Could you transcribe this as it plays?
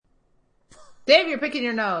Dave, you're picking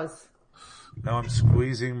your nose. Now I'm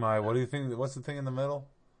squeezing my, what do you think, what's the thing in the middle?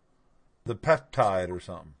 The peptide or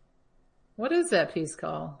something. What is that piece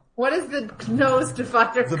called? What is the nose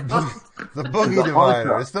divider called? The boogie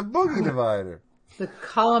divider. It's the boogie divider. The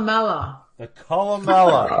columella. The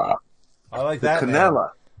columella. I like that. The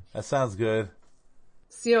canella. That sounds good.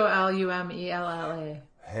 Columella.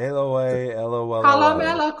 Halo LOL.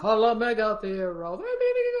 Columella, columella,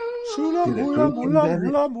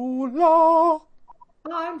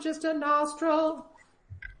 I'm just a nostril.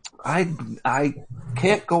 I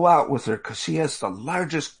can't go out with her because she has the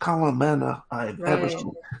largest columella I've ever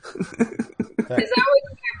seen. Is that what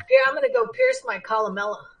I'm going to go pierce my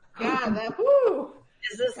columella. Yeah, that, woo.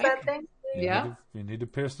 Is this that thing? Yeah. You need to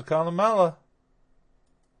pierce the columella.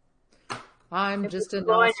 I'm just a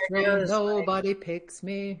nostril, nobody picks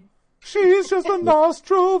me. She's just a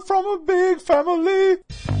nostril from a big family.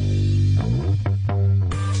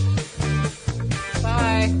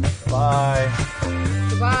 Bye. Bye.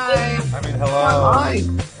 Goodbye. I mean, hello. Bye.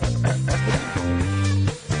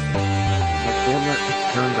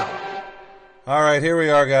 Turned off. All right, here we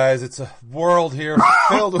are, guys. It's a world here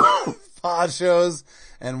filled with pod shows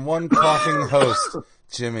and one coughing host.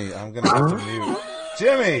 Jimmy, I'm going to have to mute.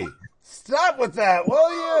 Jimmy, stop with that,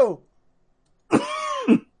 will you?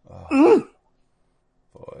 Oh,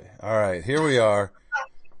 boy. All right, here we are.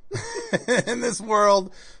 In this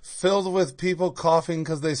world filled with people coughing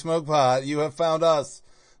because they smoke pot, you have found us,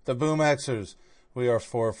 the Boom Xers. We are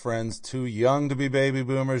four friends, too young to be baby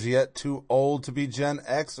boomers, yet too old to be Gen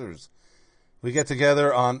Xers. We get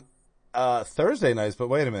together on Thursday nights, but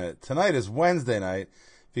wait a minute. Tonight is Wednesday night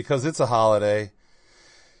because it's a holiday,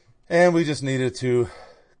 and we just needed to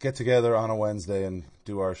get together on a Wednesday and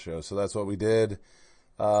do our show. So that's what we did.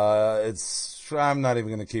 I'm not even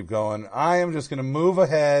going to keep going. I am just going to move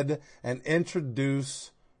ahead and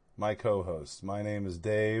introduce my co-host. My name is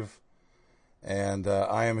Dave, and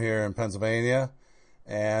I am here in Pennsylvania,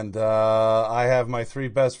 and I have my three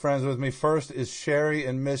best friends with me. First is Sherry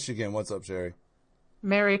in Michigan. What's up, Sherry?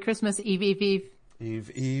 Merry Christmas, Eve, Eve, Eve.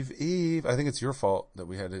 Eve, Eve, Eve. I think it's your fault that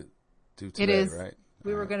we had to do today, it is. Right?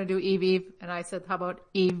 We were going to do Eve, Eve, and I said, how about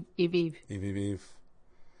Eve, Eve, Eve? Eve, Eve, Eve.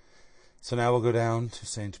 So now we'll go down to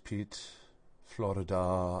St. Pete,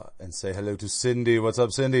 Florida, and say hello to Cindy. What's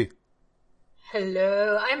up, Cindy?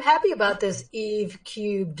 Hello. I'm happy about this Eve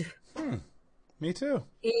cubed. Me too.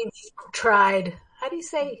 Eve tried. How do you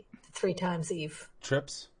say 3 times Eve?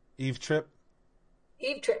 Trips? Eve trip?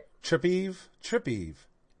 Eve trip. Trip Eve? Trip Eve.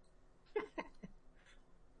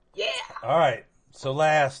 Yeah. All right. So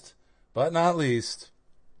last but not least,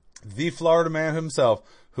 the Florida man himself,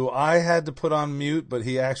 who I had to put on mute, but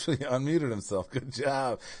he actually unmuted himself. Good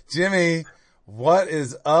job. Jimmy, what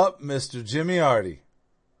is up, Mr. Jimmy Artie?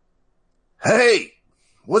 Hey,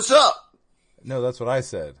 what's up? No, that's what I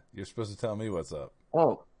said. You're supposed to tell me what's up.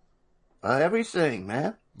 Oh, everything,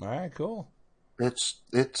 man. All right, cool. It's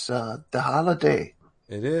the holiday.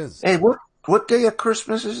 It is. Hey, what day of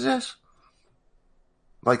Christmas is this?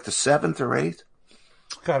 Like the 7th or 8th?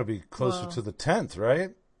 Got to be closer to the 10th,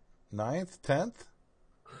 right? 9th, 10th?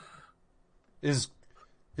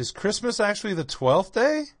 Is Christmas actually the 12th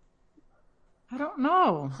day? I don't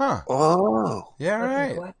know. Huh. Oh. Yeah,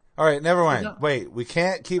 right. All right, never mind. Wait, we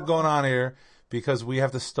can't keep going on here because we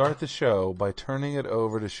have to start the show by turning it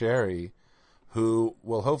over to Sherry, who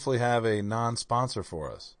will hopefully have a non-sponsor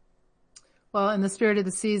for us. Well, in the spirit of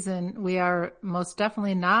the season, we are most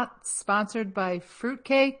definitely not sponsored by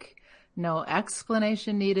fruitcake. No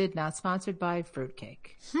explanation needed. Not sponsored by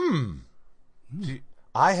fruitcake.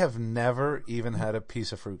 I have never even had a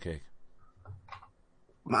piece of fruitcake.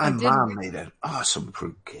 My mom made an awesome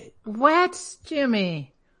fruitcake. What,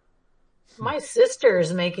 Jimmy? My sister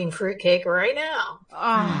is making fruitcake right now.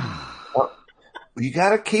 Well, you got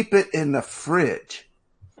to keep it in the fridge,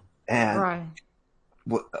 and Right.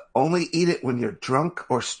 only eat it when you're drunk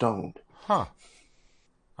or stoned. Huh.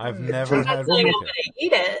 I've never I'm had not saying I'm fruitcake. going to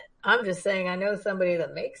eat it. I'm just saying I know somebody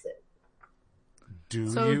that makes it. Do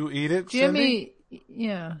So, you eat it, Jimmy, Cindy?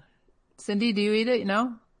 yeah. Cindy, do you eat it?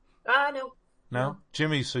 No? I know. No?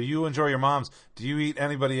 Jimmy, so you enjoy your mom's. Do you eat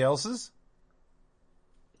anybody else's?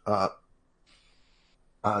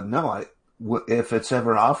 No, if it's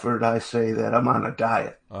ever offered, I say that I'm on a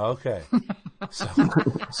diet. Okay.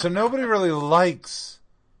 So nobody really likes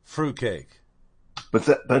fruitcake. But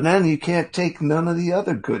then you can't take none of the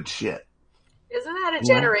other good shit. Isn't that a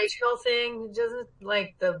generational thing? Doesn't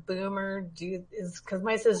like the boomer do? Is because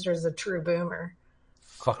my sister's a true boomer.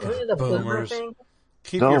 Fucking Isn't it a boomer boomers. thing?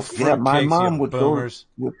 Keep No, your yeah, fruitcakes, my mom you would boomers.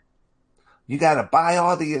 go. You got to buy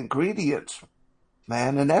all the ingredients,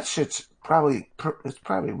 man, and that shit's it's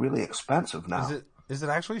probably really expensive now. Is it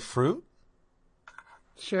actually fruit?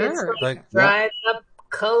 Sure. It's Like dried up,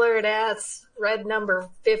 colored ass red number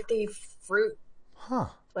 50 fruit. Huh?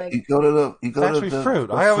 Like You go to the It's actually the, fruit.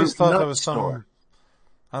 the I always fruit thought nut that was store.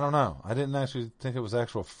 I don't know. I didn't actually think it was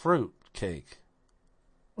actual fruit cake.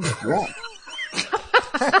 Yeah.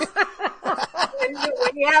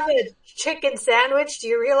 when you have a chicken sandwich, do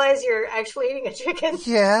you realize you're actually eating a chicken?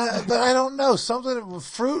 Yeah, but I don't know. Something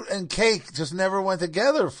fruit and cake just never went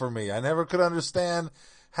together for me. I never could understand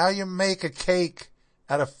how you make a cake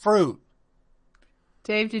out of fruit.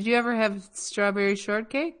 Dave, did you ever have strawberry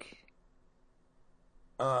shortcake?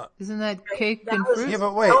 Isn't that cake That and was- fruit? Yeah,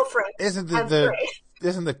 but wait, Girlfriend. isn't I'm the sorry.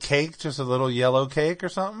 isn't the cake just a little yellow cake or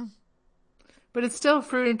something? But it's still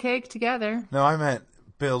fruit and cake together. No, I meant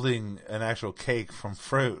building an actual cake from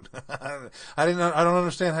fruit. I don't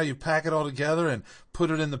understand how you pack it all together and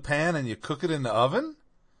put it in the pan and you cook it in the oven,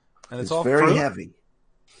 and it's all very fruit? heavy.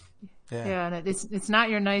 Yeah, and it's not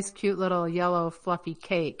your nice, cute little yellow, fluffy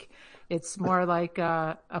cake. It's more like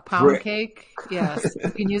a pound Brick. cake. Yes,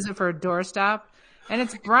 you can use it for a doorstop, and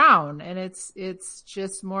it's brown, and it's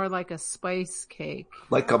just more like a spice cake,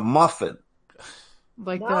 Like a muffin.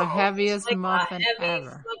 like No, the it's heaviest like muffin a heavy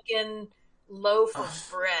ever. fucking loaf of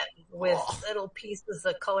bread with little pieces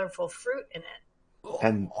of colorful fruit in it.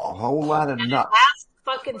 And a whole lot of nuts. Lasts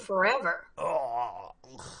fucking forever. Oh.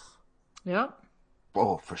 Yep.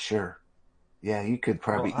 Oh, for sure. Yeah, you could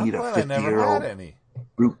probably Well, I'm eat a glad I never 50-year-old had any.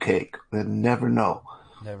 fruit cake and never know.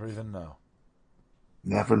 Never even know.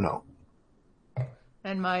 Never know.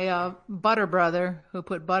 And my butter brother, who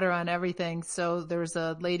put butter on everything. So there's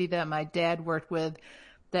a lady that my dad worked with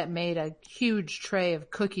that made a huge tray of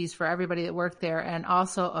cookies for everybody that worked there, and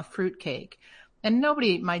also a fruit cake. And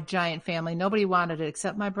my giant family, nobody wanted it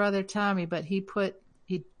except my brother Tommy, but he'd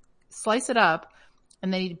slice it up,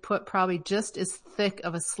 and then he'd put probably just as thick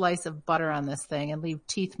of a slice of butter on this thing and leave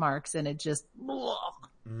teeth marks, and it just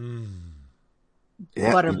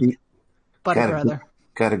Yeah, butter gotta- brother.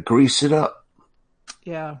 gotta grease it up.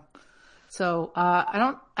 Yeah. So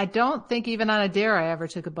I don't think even on a dare I ever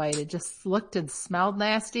took a bite. It just looked and smelled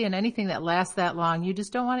nasty, and anything that lasts that long, you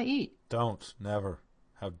just don't want to eat. Don't. Never.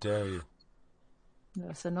 How dare you?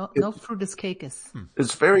 Yeah, so no fruitus cakeus.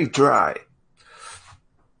 It's very dry.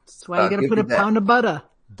 That's why you got to give put you a that. pound of butter.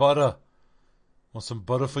 Butter. Want some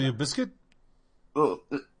butter for your biscuit? Oh,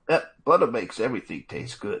 that butter makes everything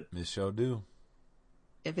taste good. You sure do.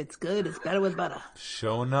 If it's good, it's better with butter.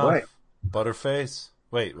 Sure enough. Right. Butterface.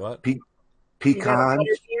 Wait, what? You got a Pecans, butter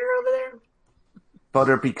beer over there?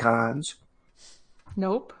 butter pecans.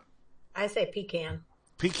 Nope. I say pecan.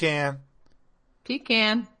 Pecan.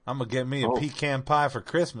 Pecan. I'm going to get me a Oh. pecan pie for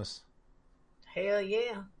Christmas. Hell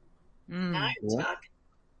yeah. Now you're Yeah. talking.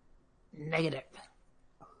 Negative.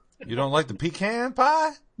 You don't like the pecan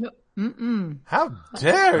pie? No. Mm-mm. How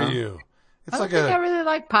dare you? It's I don't like think I really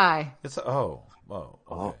like pie. it's a,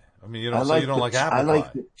 okay. I mean, you I don't, so like you don't the- like apple I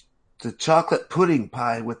like pie. the chocolate pudding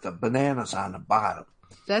pie with the bananas on the bottom.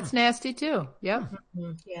 That's nasty too. Yep.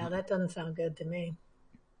 Yeah, that doesn't sound good to me.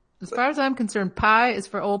 As far as I'm concerned, pie is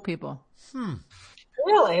for old people.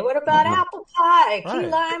 Really? What about apple pie? Key Right.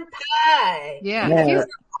 lime pie? Yeah. Yeah. Cute.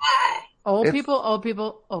 Pie. Old It's- people, old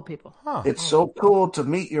people, old people. Huh. It's so cool to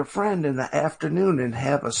meet your friend in the afternoon and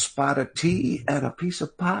have a spot of tea and a piece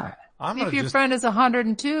of pie. I'm If going to your just friend is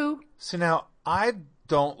 102, see now. I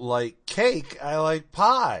don't like cake. I like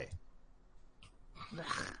pie.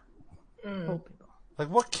 old people. Like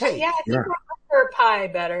what cake? Yeah, I think Yeah. I prefer pie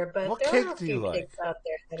better, but What there cake are a do you few like? cakes out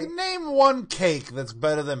there that are Name one cake that's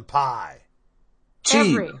better than pie.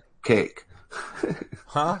 Cheesecake.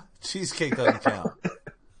 Huh? Cheesecake doesn't count.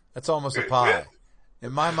 That's almost a pie.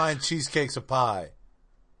 In my mind, cheesecake's a pie.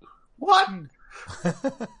 What?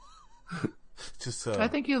 Just I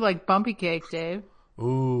think you like bumpy cake, Dave.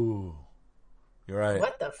 ooh, you're right.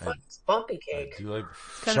 what the fuck is bumpy cake? Do you like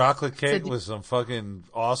Kind of- chocolate cake it's a- with some fucking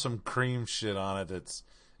awesome cream shit on it that's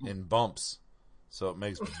in bumps, so it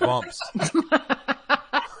makes bumps.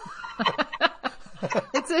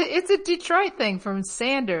 It's a Detroit thing from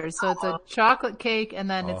Sanders. So it's a chocolate cake, and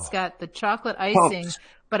then it's got the chocolate icing, Humps.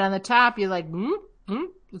 but on the top you're like,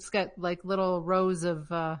 it's got like little rows of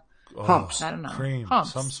Humps. I don't know, Cream,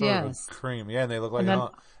 humps, some sort yes. of cream. Yeah, and they look like And then-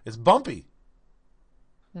 it's bumpy.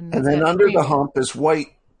 And And it's then got under cream. the hump is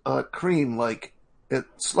white cream, like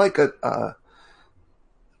it's like a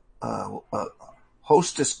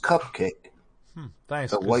Hostess cupcake.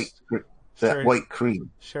 Thanks. The 'cause that Sherry- white cream.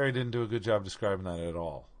 Sherry didn't do a good job describing that at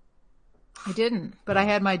all. I didn't, but I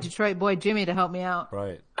had my Detroit boy Jimmy to help me out.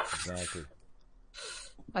 Right. Exactly.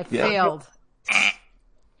 I Yeah. failed.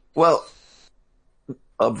 Well,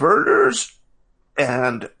 a Werner's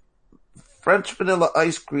and French vanilla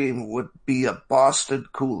ice cream would be a Boston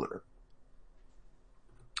Cooler.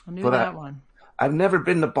 I knew But that one. I've never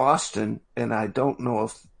been to Boston, and I don't know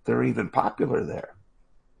if they're even popular there.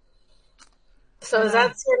 So is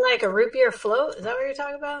that sort of like a root beer float? Is that what you're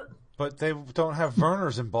talking about? But they don't have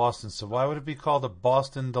Werner's in Boston, so why would it be called a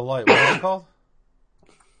Boston Delight? What is it called?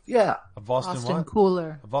 Yeah. A Boston what?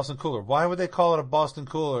 Cooler. A Boston Cooler. Why would they call it a Boston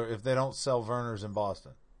Cooler if they don't sell Werner's in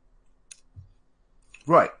Boston?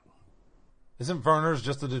 Right. Isn't Werner's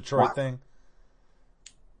just a Detroit thing?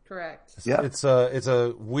 Correct. Yeah. It's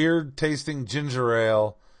a weird tasting ginger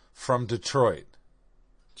ale from Detroit.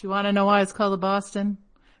 Do you want to know why it's called the Boston?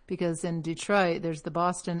 Because in Detroit, there's the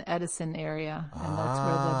Boston Edison area, and that's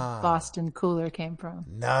where the Boston Cooler came from.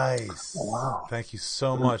 Nice. Wow. Thank you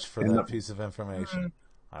so much for that piece of information.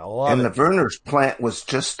 I love And it. the Werner's plant was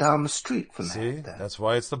just down the street from See, that. that's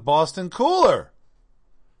why it's the Boston Cooler.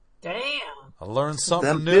 Damn. I learn something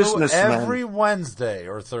Them new businessmen. every Wednesday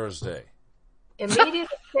or Thursday. Immediate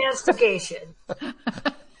investigation.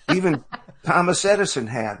 Even Thomas Edison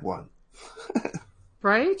had one.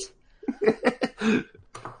 Right?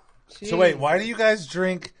 So wait, why do you guys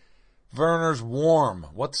drink Werner's warm?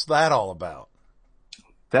 What's that all about?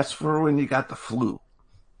 That's for when you got the flu.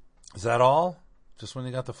 Is that all? Just when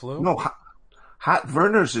you got the flu? No, hot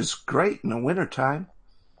Werner's is great in the wintertime.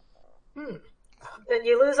 Then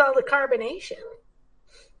you lose all the carbonation.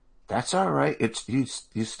 That's all right. It's you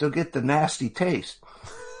still get the nasty taste.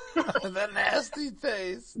 The nasty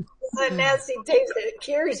taste. That nasty taste that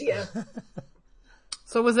cures you.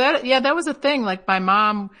 So was that, yeah, that was a thing. Like my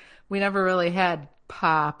mom, we never really had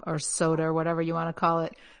pop or soda or whatever you want to call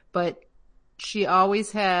it, but she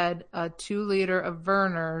always had a 2-liter of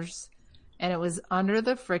Werner's, and it was under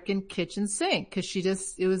the frickin' kitchen sink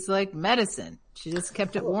because it was like medicine. She just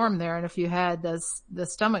kept it warm there. And if you had the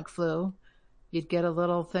stomach flu, you'd get a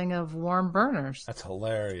little thing of warm Werner's. That's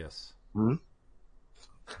hilarious.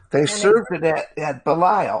 They served it at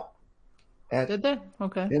Belial. Did they?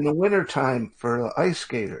 Okay. In the wintertime for the ice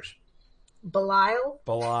skaters. Belial?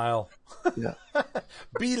 Belial. Yeah.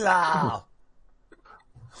 Belial.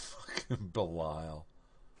 Fucking Belial.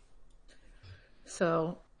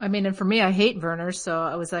 So, I mean, and for me, I hate Werner's, so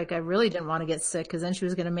I was like, I really didn't want to get sick because then she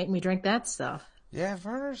was going to make me drink that stuff. Yeah,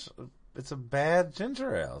 Werner's, it's a bad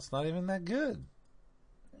ginger ale. It's not even that good.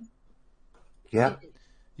 Yeah.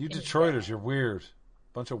 You Detroiters, you're weird.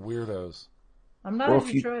 Bunch of weirdos. I'm not Well, a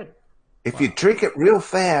if you- Detroit. If you drink it real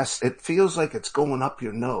fast, it feels like it's going up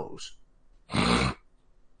your nose. What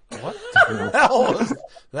the hell was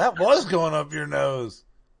that? Was going up your nose.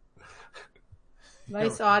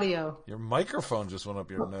 Nice audio. Your microphone just went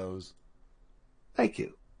up your nose. Thank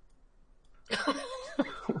you.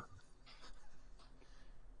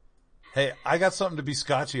 Hey, I got something to be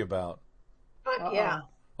scotchy about. Fuck yeah.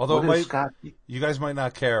 Although What it is might, Scotchy? you guys might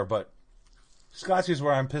not care, but scotchy is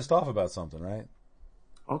where I'm pissed off about something, right?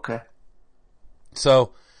 Okay.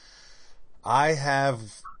 So, I have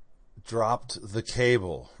dropped the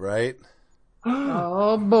cable, right?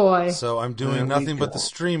 Oh boy. So I'm doing There we nothing but go. the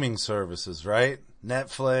streaming services, right?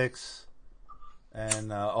 Netflix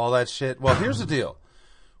and all that shit. Well, here's the deal.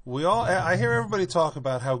 I hear everybody talk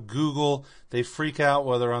about how Google, they freak out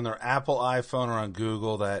whether on their Apple iPhone or on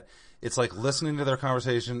Google that it's like listening to their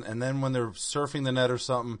conversation, and then when they're surfing the net or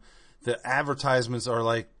something, the advertisements are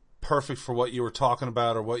like perfect for what you were talking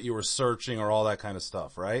about or what you were searching or all that kind of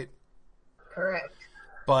stuff, right? Correct.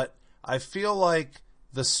 But I feel like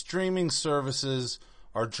the streaming services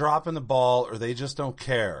are dropping the ball or they just don't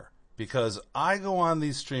care, because I go on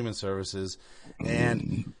these streaming services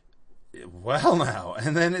and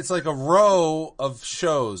and then it's like a row of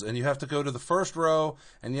shows and you have to go to the first row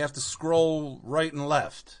and you have to scroll right and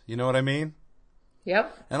left. You know what I mean?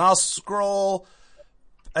 Yep. And I'll scroll.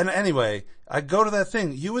 And anyway, I go to that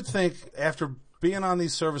thing. You would think after being on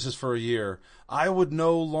these services for a year, I would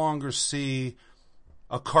no longer see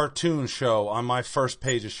a cartoon show on my first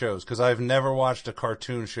page of shows, because I've never watched a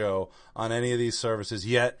cartoon show on any of these services,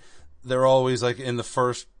 yet they're always like in the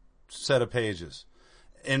first set of pages.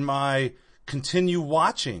 In my continue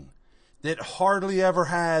watching, it hardly ever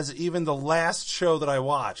has even the last show that I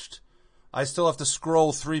watched. I still have to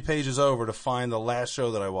scroll 3 pages over to find the last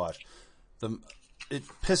show that I watched. It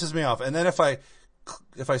pisses me off. And then if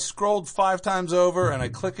I scrolled 5 times over and I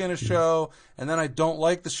click in a show and then I don't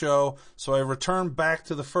like the show, so I return back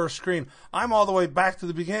to the first screen, I'm all the way back to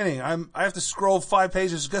the beginning. I have to scroll 5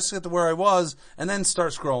 pages just to get to where I was and then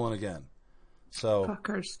start scrolling again. So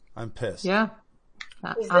Fuckers. I'm pissed. Yeah.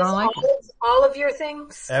 I Is don't this like it. all of your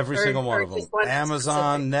things? Every Or- single one or of them. just one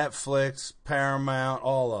Amazon, specific? Netflix, Paramount,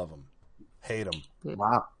 all of them. Hate them.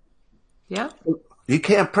 Wow. Yeah. You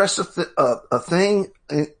can't press a thing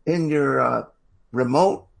in your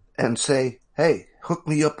remote and say, "Hey, hook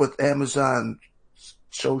me up with Amazon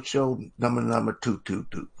show number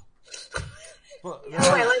 222." Well, Oh,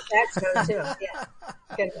 I like that show too. Yeah,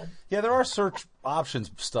 good one. yeah, there are search options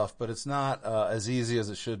stuff, but it's not as easy as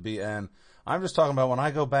it should be. And I'm just talking about when I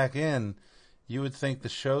go back in, you would think the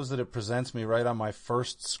shows that it presents me right on my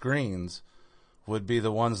first screens would be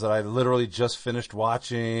the ones that I literally just finished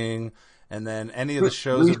watching. And then any of the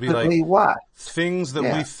shows would be like things that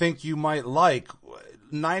we think you might like.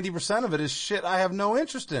 90% of it is shit I have no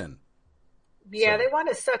interest in. Yeah, they want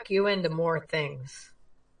to suck you into more things.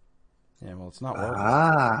 Yeah, well, it's not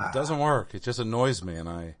working. It doesn't work. It just annoys me, and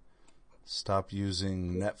I stop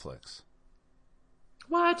using Netflix.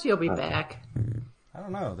 What? You'll be back. I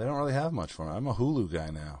don't know. They don't really have much for me. I'm a Hulu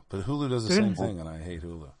guy now. But Hulu does the same thing, and I hate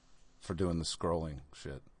Hulu for doing the scrolling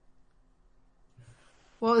shit.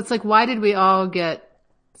 Well, it's like, why did we all get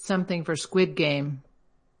something for Squid Game?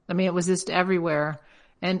 I mean, it was just everywhere.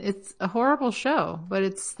 And it's a horrible show, but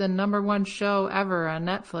it's the #1 show ever on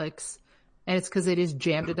Netflix. And it's because they just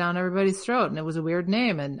jammed it down everybody's throat. And it was a weird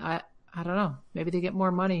name. And I don't know. Maybe they get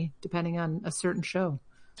more money depending on a certain show.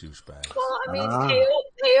 Douchebags. Well, I mean,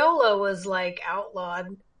 payola was like outlawed,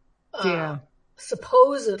 Yeah.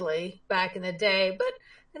 supposedly back in the day, but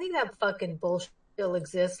I think that fucking bullshit still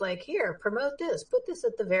exists. Like, here, promote this, put this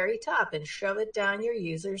at the very top, and shove it down your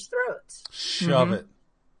users' throats. Shove it.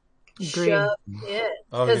 Agreed. Shove it.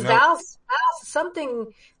 Oh, Because you know- Val's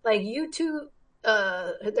something like YouTube,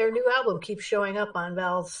 their new album keeps showing up on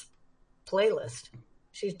Val's playlist.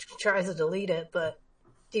 She tries to delete it, but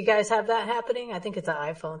do you guys have that happening? I think it's an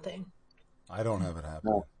iPhone thing. I don't have it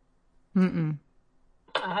happen. Mm-mm.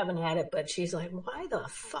 I haven't had it, but she's like, why the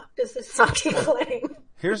fuck does this song keep playing?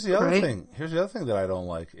 Here's the other Right. thing. Here's the other thing that I don't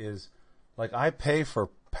like is, like, I pay for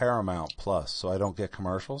Paramount Plus so I don't get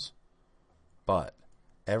commercials. But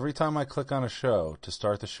every time I click on a show to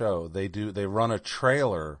start the show, they run a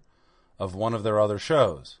trailer of one of their other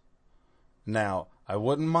shows. Now, I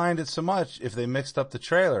wouldn't mind it so much if they mixed up the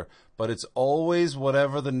trailer, but it's always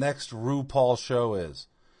whatever the next RuPaul show is.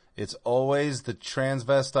 It's always the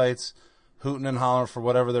transvestites hooting and hollering for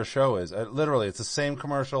whatever their show is. Literally, it's the same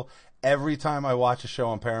commercial. Every time I watch a show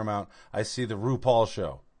on Paramount, I see the RuPaul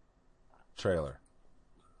show trailer.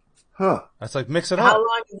 Huh. That's like, mix it How up.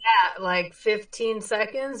 long is that? Like 15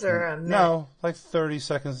 seconds or a minute? No, like 30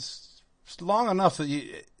 seconds. It's long enough that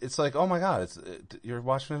it's like, oh my God, you're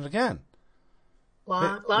watching it again.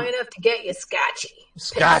 Long enough to get you scotchy.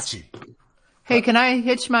 Scotchy. Hey, can I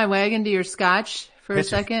hitch my wagon to your scotch for a Hitch it.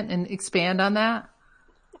 second and expand on that?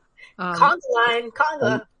 Conga line,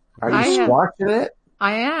 conga. Are I you have- watching it?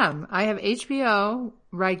 I am. I have HBO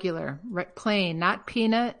regular, plain, not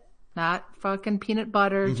peanut, not fucking peanut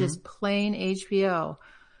butter, just plain HBO.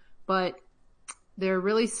 But they're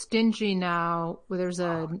really stingy now. There's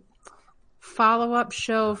a follow-up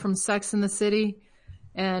show from Sex and the City,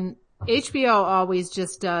 and HBO always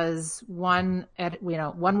just does one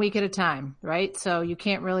week at a time, right? So you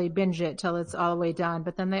can't really binge it till it's all the way done.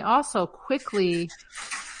 But then they also quickly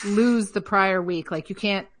lose the prior week. Like, you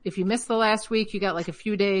can't, if you miss the last week, you got like a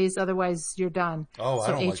few days, otherwise you're done. Oh, So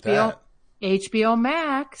I don't like that. HBO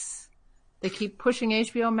Max, they keep pushing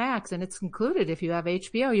HBO Max, and it's included. If you have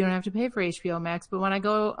HBO, you don't have to pay for HBO Max. But when I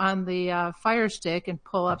go on the Fire Stick and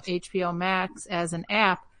pull up HBO Max as an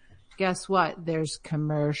app, guess what? There's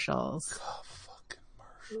commercials. Oh, fucking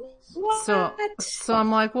commercials. What? So I'm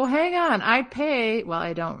like, well, hang on. I pay. Well,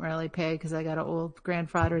 I don't really pay because I got an old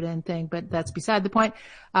grandfathered in thing, but that's beside the point.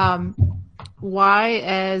 Why,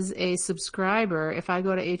 as a subscriber, if I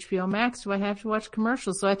go to HBO Max, do I have to watch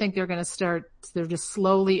commercials? So I think they're just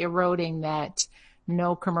slowly eroding that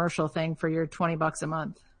no commercial thing for your $20 a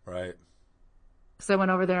month. Right. So I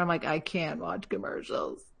went over there. I'm like, I can't watch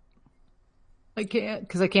commercials. I can't,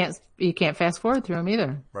 because you can't fast forward through them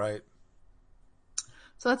either. Right.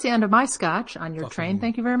 So that's the end of my scotch on your train.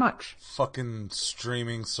 Thank you very much. Fucking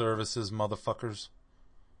streaming services, motherfuckers.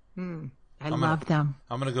 I love them.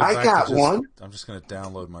 I'm going to go I back got to just, one. I'm just going to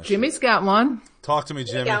download my Jimmy's shit. got one. Talk to me, You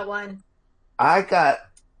Jimmy. got one. I got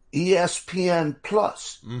ESPN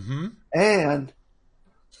Plus, Mm-hmm. and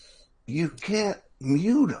you can't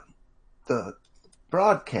mute them, the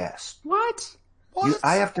broadcast. What?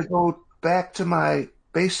 I have to go back to my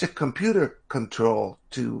basic computer control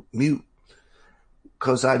to mute,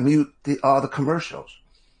 because I mute all the commercials.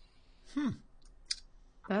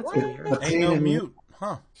 That's What? weird. Ain't no mute.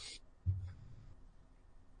 Huh.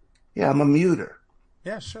 Yeah, I'm a muter.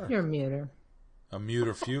 Yeah, sure. You're a muter. A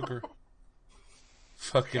muter fuker.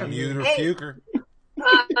 Fucking muter Hey. fuker.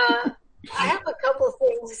 I have a couple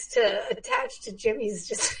things to attach to Jimmy's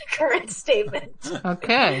just current statement.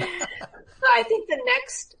 Okay. So I think the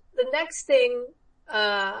next thing,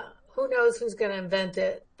 who knows who's going to invent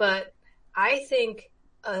it, but I think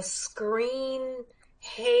a screen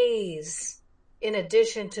haze in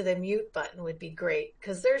addition to the mute button would be great,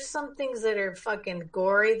 because there's some things that are fucking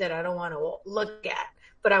gory that I don't want to look at,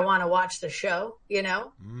 but I want to watch the show, you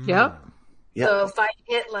know? Yep. Yep. So if I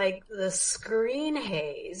hit like the screen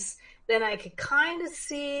haze, then I could kind of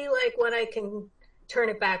see like when I can turn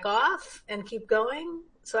it back off and keep going,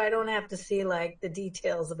 so I don't have to see like the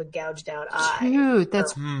details of a gouged out eye. Dude,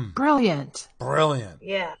 that's brilliant. Brilliant.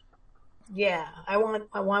 Yeah. Yeah, I want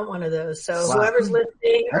one of those. So Wow. whoever's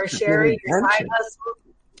listening or That's a good sharing your side invention. hustle,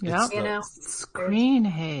 Yep. you know, Screen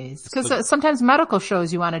haze. the- Because sometimes medical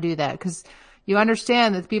shows you want to do that because you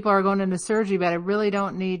understand that people are going into surgery, but I really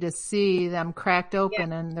don't need to see them cracked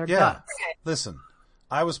open and their Yeah. guts. Listen,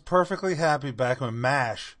 I was perfectly happy back when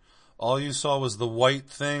MASH, all you saw was the white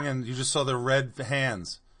thing and you just saw the red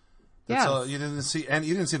hands. That's Yes. all. You didn't see, and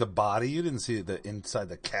you didn't see the body. You didn't see the inside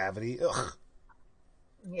the cavity. Ugh.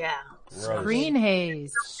 yeah, Gross. Screen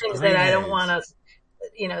haze. things that I don't haze. want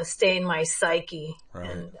to, stain my psyche. Right.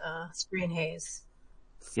 And screen haze.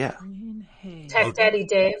 Yeah. Screen haze. Text Eddie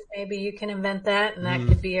Dave. Maybe you can invent that, and that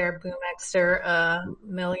could be our Boom Exter $1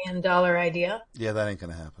 million idea. Yeah, that ain't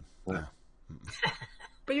gonna happen. Yeah.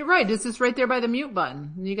 But you're right. It's just right there by the mute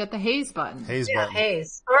button. And you got the haze button. Haze Yeah, button.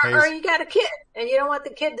 haze. Haze. Or you got a kid, and you don't want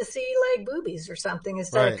the kid to see like boobies or something.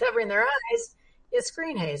 Instead Right. of covering their eyes, you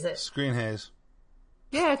screen haze it. Screen haze.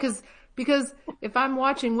 Yeah, because if I'm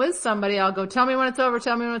watching with somebody, I'll go, tell me when it's over,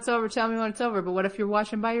 tell me when it's over, tell me when it's over. But what if you're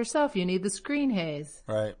watching by yourself? You need the screen haze.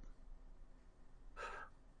 Right.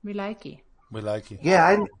 We like you. We like you.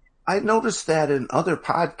 Yeah, I noticed that in other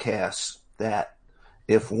podcasts that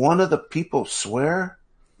if one of the people swear,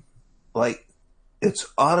 like it's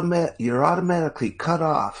you're automatically cut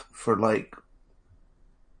off for like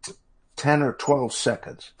 10 or 12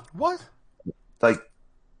 seconds. What? Like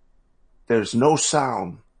there's no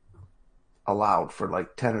sound allowed for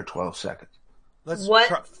like 10 or 12 seconds. Let's What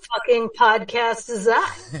try- fucking podcast is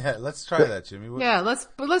that? Yeah, let's try that, Jimmy. What- Yeah, let's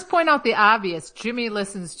point out the obvious. Jimmy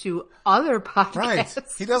listens to other podcasts. Right.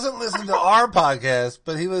 He doesn't listen to our podcast,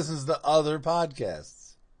 but he listens to other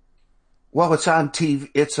podcasts. Well, it's on TV.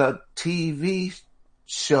 It's a TV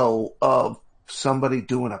show of somebody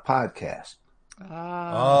doing a podcast.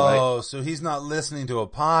 Oh, so he's not listening to a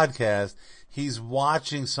podcast. He's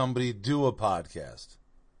watching somebody do a podcast.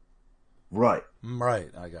 Right. Right.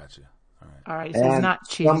 I got you. All right. All right, so he's And not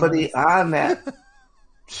cheating. somebody on that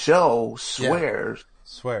show swears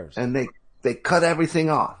Swears. and they cut everything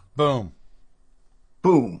off. Boom.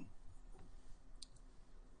 Boom.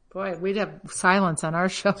 Boy, we'd have silence on our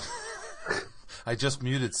show. I just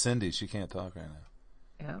muted Cindy. She can't talk right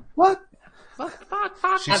now. Yeah. What?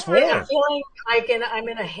 Fuck. She I'm swore. feeling like I'm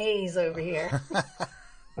in a haze over here.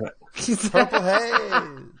 Purple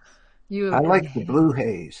haze. You I like the blue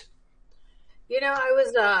haze.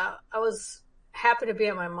 I was happy to be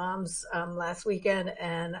at my mom's last weekend,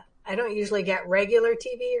 and I don't usually get regular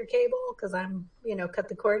TV or cable because I'm, cut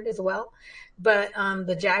the cord as well. But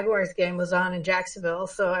the Jaguars game was on in Jacksonville,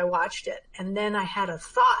 so I watched it. And then I had a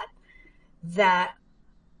thought that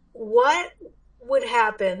what would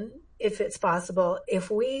happen, if it's possible, if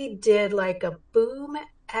we did like a Boom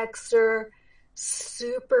Xer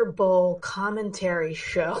Super Bowl commentary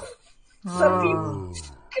show. Some people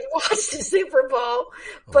could watch the Super Bowl,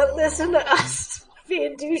 but listen to us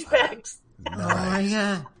being douchebags. Oh my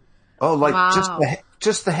god. Oh, like Wow.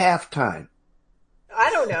 just the halftime. I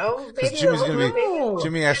don't know. Maybe Jimmy's the gonna whole- be.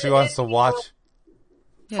 Jimmy actually wants to watch.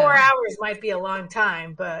 4 hours might be a long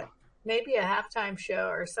time, but maybe a halftime show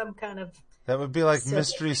or some kind of. That would be like Silly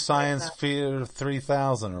Mystery like Science that. Theater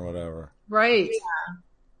 3000 or whatever. Right.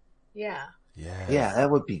 Yeah. Yeah. Yeah, that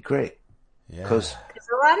would be great. Yeah. Because Because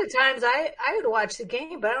a lot of times I would watch the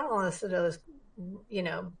game, but I don't want to listen to those,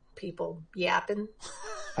 people yapping.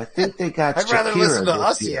 I think they got I'd rather Shakira listen to this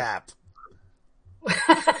us year. yap.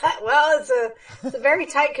 Well, it's a very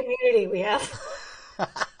tight community we have.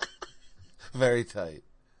 Very tight.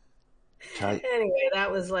 Tight. Anyway,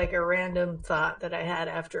 that was like a random thought that I had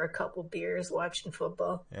after a couple beers watching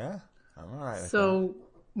football. Yeah. I'm all right. with that. So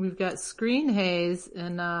we've got screen haze,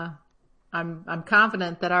 and I'm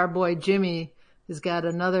confident that our boy Jimmy has got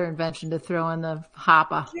another invention to throw in the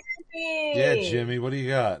hopper. Yeah, Jimmy, what do you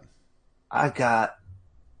got? I got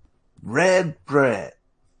red bread.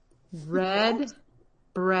 Red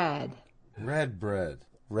bread. Red bread.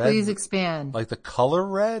 Red. Please expand. Like the color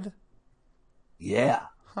red? Yeah.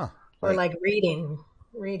 Or like reading.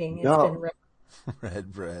 It's No. been read.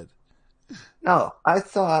 Red bread. No, I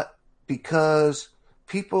thought because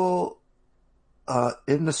people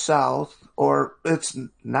in the South, or it's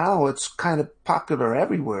kind of popular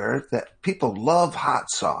everywhere that people love hot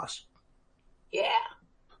sauce. Yeah.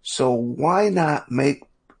 So why not make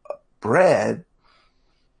bread,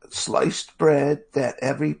 sliced bread, that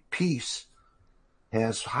every piece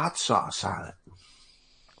has hot sauce on it?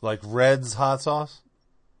 Like Red's hot sauce?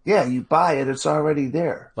 Yeah, you buy it, it's already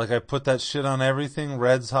there. Like I put that shit on everything,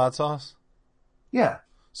 Red's hot sauce? Yeah.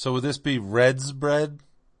 So would this be Red's bread?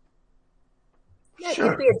 Yeah,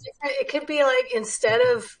 Sure. it could be like instead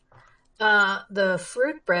of the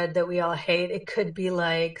fruit bread that we all hate, it could be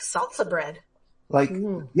like salsa bread. Like,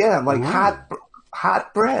 yeah, like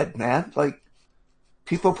hot bread, man. Like,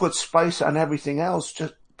 people put spice on everything else.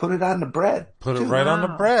 Just put it on the bread. Put it too. right on the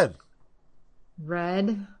bread.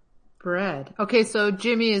 Red bread. Okay, so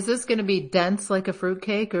Jimmy, is this going to be dense like a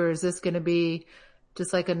fruitcake, or is this going to be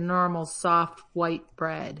just like a normal soft white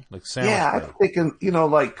bread? Like sandwich Yeah, bread. I'm thinking,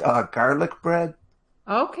 like garlic bread.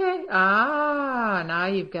 Okay. Now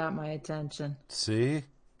you've got my attention. See?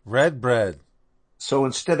 Red bread. So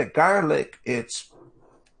instead of garlic, it's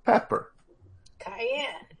pepper.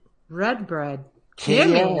 Cayenne. Red bread.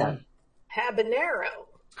 Jimmy. Cayenne. Habanero.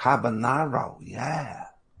 Habanero, yeah.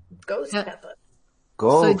 Ghost pepper.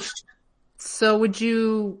 Ghost. So would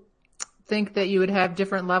you think that you would have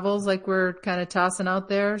different levels like we're kind of tossing out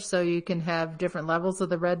there, so you can have different levels of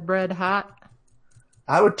the red bread hot?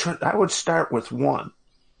 I would start with one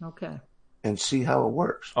Okay. and see how it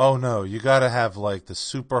works. Oh no, you gotta have like the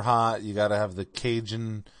super hot, you gotta have the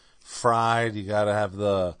Cajun fried, you gotta have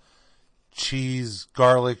the cheese,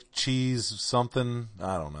 garlic cheese, something.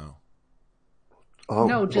 I don't know. Oh,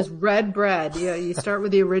 No, just red bread. Yeah, you start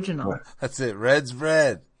with the original. That's it. Red's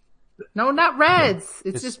bread. No, not Reds.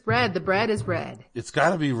 It's just bread. The bread is red. It's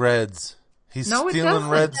gotta be Red's. He's No, it stealing doesn't.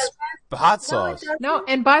 Red's hot sauce. No,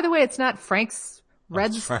 and by the way, it's not Frank's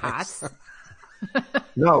Red's Frank's. hot.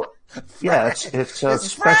 no. Yeah, it's a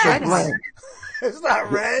special French. blend. It's not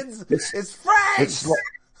Red's. It's It's Frank's.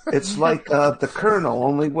 it's like the Colonel,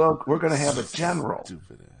 only we're going to have a General.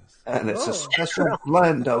 Stupid ass. And it's a special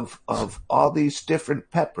blend of all these different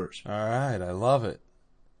peppers. All right, I love it.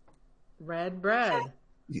 Red bread.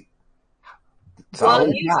 It's all Well,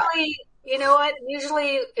 we got. usually, you know what?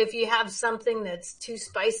 Usually, if you have something that's too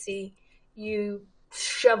spicy, you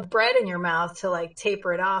shove bread in your mouth to like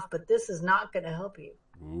taper it off. But this is not going to help you.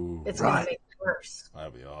 Ooh, It's going Right. to make it worse.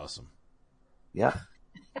 that'd be awesome. Yeah.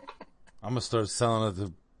 I'm gonna start selling at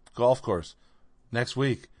the golf course next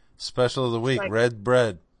week. Special of the week, like- red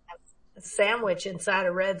bread. A sandwich inside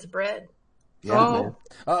of Red's bread. Yeah, Oh. man.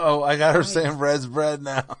 Uh-oh, I got her saying Red's bread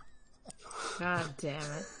now. God damn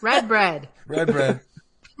it. Red bread. Red bread.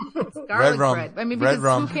 Garlic rum. bread. I mean, Red because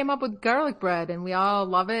rum. who came up with garlic bread, and we all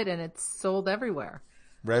love it, and it's sold everywhere.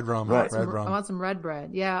 Red rum. Right. Red I rum. want some red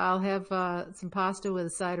bread. Yeah, I'll have some pasta with a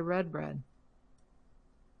side of red bread.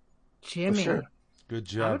 Jimmy, sure. Good I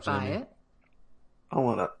job, would buy Jimmy. it. I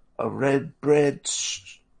want a red bread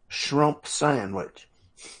shrimp sandwich.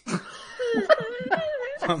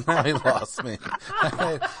 Now he lost me.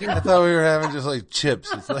 I thought we were having just like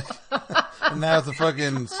chips. It's like, and now it's a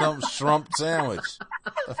fucking some shrimp sandwich.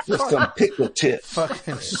 Just some pickle chips.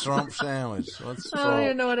 Fucking shrimp sandwich. What's I don't even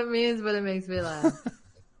wrong? know what it means, but it makes me laugh.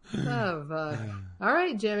 Oh, fuck. All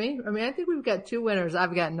right, Jimmy. I mean, I think we've got two winners.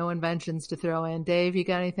 I've got no inventions to throw in. Dave, you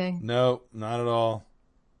got anything? No, not at all.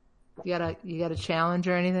 You got a challenge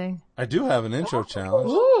or anything? I do have an intro challenge.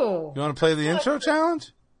 Ooh, You want to play the intro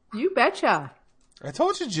challenge? you betcha. I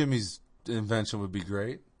told you Jimmy's invention would be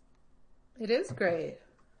great. It is great.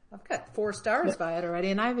 I've got 4 stars by it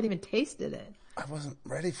already, and I haven't even tasted it. I wasn't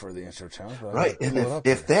ready for the intro challenge, but Right. I And pull it up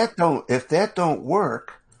if here. that don't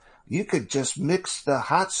work, you could just mix the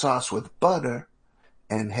hot sauce with butter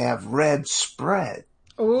and have red spread.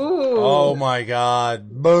 Ooh. Oh my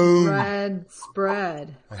God! Boom! Red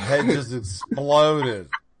spread. My head just exploded.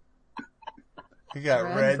 You got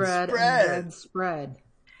red, bread spread. and red spread.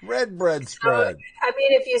 Red bread spread. I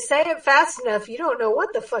mean, if you say it fast enough, you don't know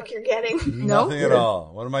what the fuck you're getting. Nope. Nothing at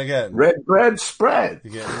all. What am I getting? Red bread spread. You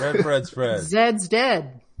get red bread spread. Zed's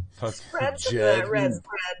dead. Fucking Spreads of Jed. that red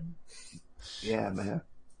spread. Yeah, man.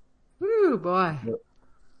 Ooh, boy.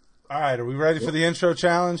 All right, are we ready for the intro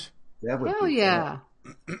challenge? That would Hell be yeah.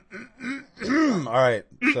 All right.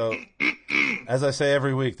 So, as I say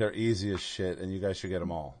every week, they're easy as shit, and you guys should get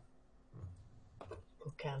them all.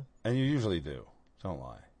 Okay. And you usually do. Don't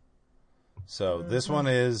lie. So this one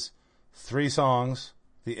is 3 songs,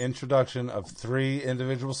 the introduction of 3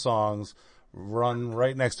 individual songs run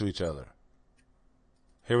right next to each other.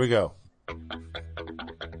 Here we go.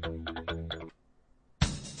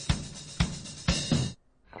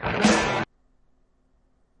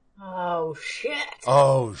 Oh, shit.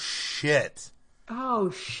 Oh, shit.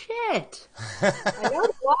 Oh, shit. I know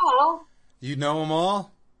them all, You know them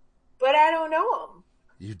all? but I don't know them.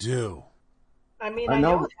 You do. I mean, I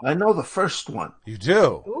know them. I know the first one. You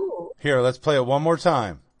do. Ooh. Here, let's play it one more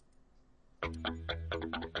time.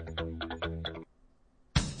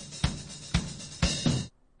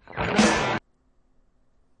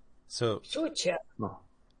 So Chucha.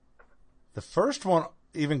 the first one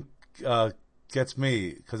even gets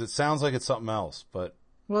me because it sounds like it's something else. But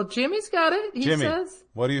Well, Jimmy's got it, he Jimmy, says.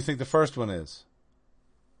 what do you think the first one is?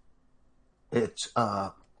 It's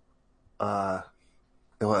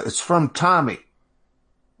it's from Tommy,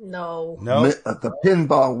 No. No, the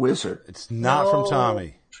Pinball Wizard. it's not from No.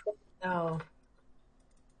 Tommy. No.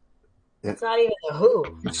 It's not even The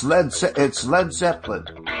Who. It's Led Zeppelin.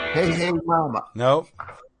 Hey, hey, mama. Nope.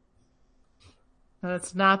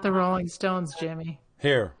 That's not the Rolling Stones, Jimmy.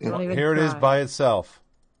 Here, Don't even here it is try. by itself.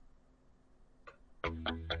 It's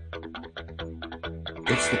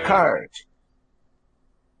the Cars.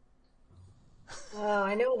 Oh,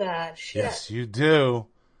 I know that. Shit. Yes, you do.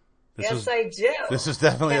 Yes, I do. This is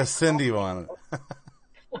definitely a Cindy one.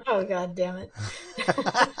 Oh, God damn it.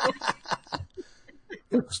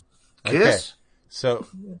 It's Okay. Kiss. So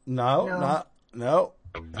no.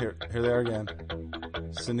 Here they are again.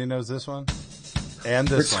 Cindy knows this one, and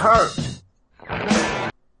this It's one,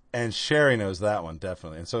 Heart. and Sherry knows that one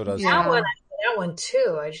definitely, and so does. Yeah. That one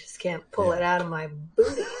too. I just can't pull it out of my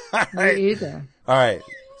booty. Me either. All right.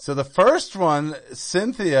 So the first one,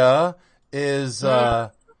 Cynthia, is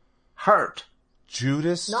Heart.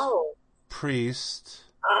 Judas No. Priest.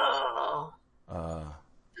 Oh.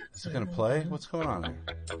 Is it going to play? What's going on here?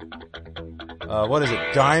 What is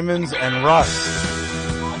it? Diamonds and Rust.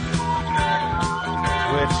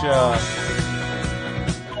 Which, I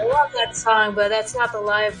love that song, but that's not the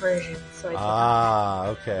live version. So I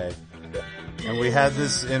okay. And we had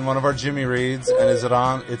this in one of our Jimmy reads, and it's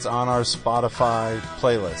on our Spotify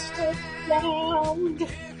playlist.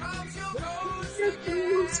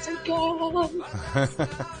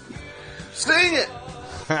 Sing it.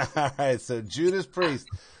 All right, so Judas Priest.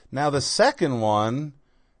 Now the second one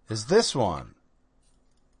is this one.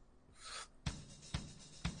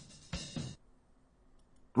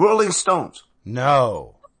 Rolling Stones.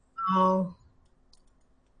 No. Oh.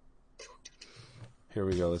 Here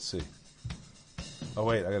we go. Let's see. Oh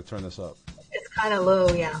wait, I gotta turn this up. It's kind of low,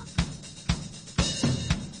 yeah.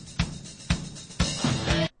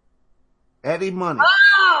 Eddie Money.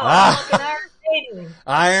 Oh, fucking Iron Maiden.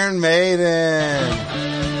 Iron Maiden.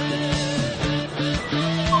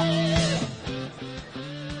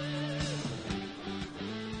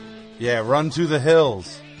 Yeah, Run to the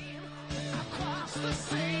Hills.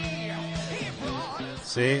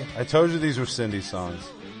 See? I told you these were Cindy songs.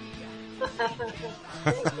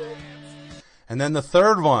 And then the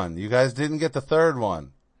third one. You guys didn't get the third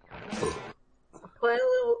one. Play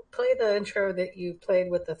the intro that you played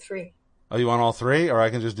with the three. Oh, you want all three? Or I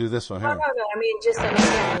can just do this one No, here. no, no. I mean, just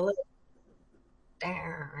understand a little.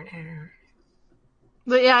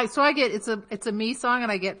 But yeah, so I get, it's a me song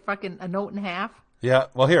and I get fucking a note and a half. Yeah,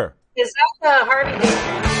 well here. Is that the Harvey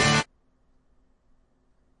Dent?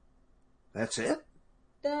 That's it?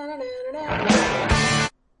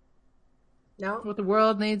 No? What the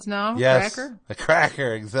world needs now? Yes. Cracker? The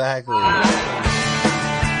cracker, exactly.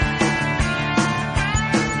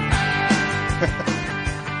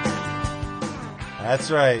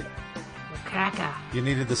 That's right. The cracker. You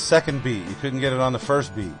needed the second beat. You couldn't get it on the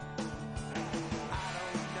first beat.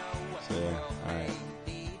 So, alright.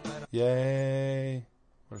 Yay.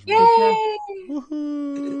 Where's my- Yay!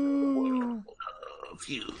 Woohoo.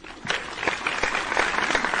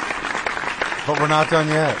 But we're not done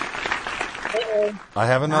yet. Uh-oh. I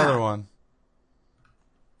have another one.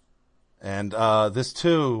 And this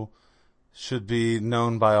too should be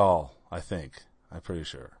known by all, I think. I'm pretty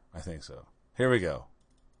sure. I think so. Here we go.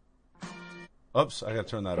 Oops, I gotta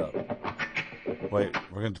turn that up. Wait,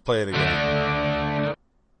 we're going to play it again.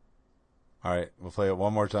 Alright, we'll play it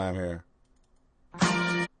one more time here.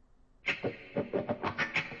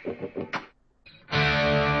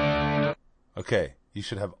 Okay, you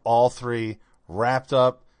should have all three wrapped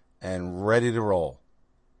up and ready to roll.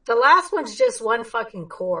 The last one's just one fucking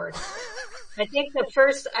chord. I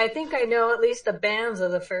think I know at least the bands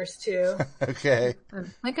of the first two. Okay. I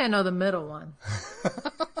think I know the middle one.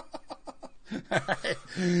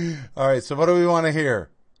 All right, so what do we want to hear?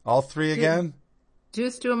 All three again?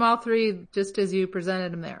 Just do them all three just as you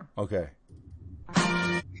presented them there. Okay.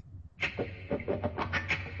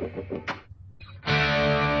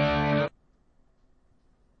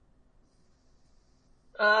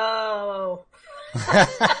 Oh.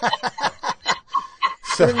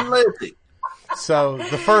 Thin Lizzy. So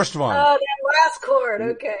the first one. Oh, that last chord.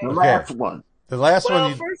 Okay. The last one. The last Well,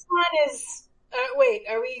 one. first one is. Wait,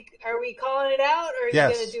 are we calling it out, or are you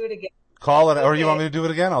Yes. going to do it again? Call it, or Okay. you want me to do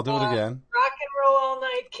it again? I'll do it again. Rock and Roll All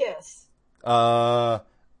Night Kiss.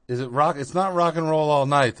 Is it rock? It's not Rock and Roll All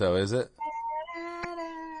Night, though, is it?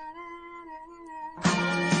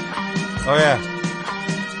 Oh yeah.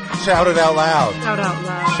 Shout it out loud. Shout out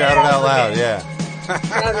loud. Shout it out loud. Yeah.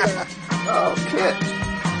 Oh, Kiss.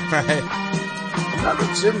 Right.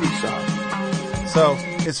 Another Cindy song. So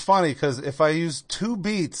it's funny because if I use 2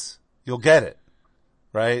 beats, you'll get it,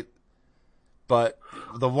 right? But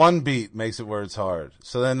the 1 beat makes it where it's hard.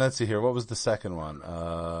 So then let's see here. What was the second one?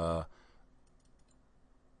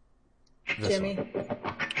 This Jimmy.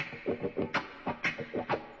 one.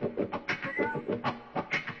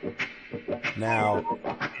 Now,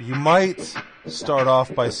 you might start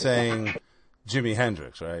off by saying Jimi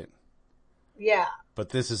Hendrix, right? Yeah. But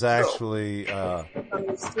this is actually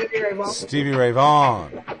Stevie Ray Vaughan. Stevie Ray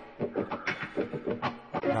Vaughan.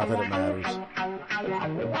 Not that it matters.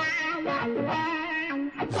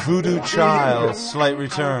 Voodoo Child, Slight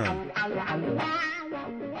Return.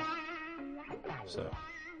 So,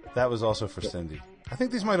 that was also for Cindy. I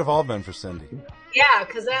think these might have all been for Cindy. Yeah,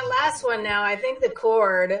 because that last one now, I think the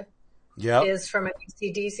chord Yep. is from an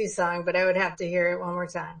AC/DC song, but I would have to hear it one more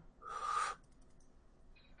time.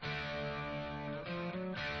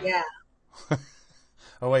 Yeah.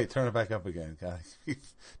 Oh wait, turn it back up again. God, keep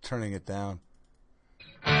turning it down.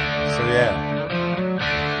 So yeah.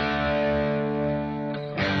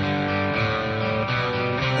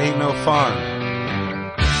 Ain't no fun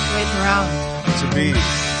Waiting around. to be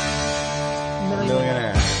a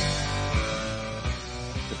millionaire.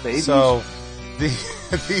 The Babies. So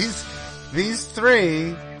these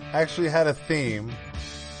 3 actually had a theme,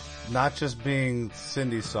 not just being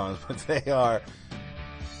Cindy's songs, but they are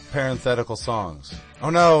parenthetical songs. Oh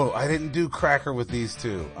no, I didn't do Cracker with these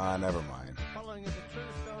 2. Never mind.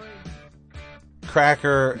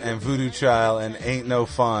 Cracker and Voodoo Child and Ain't No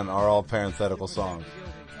Fun are all parenthetical songs.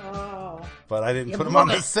 Oh. But I didn't put them on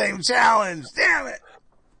the same challenge. Damn it.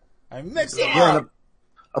 I mixed them Yeah,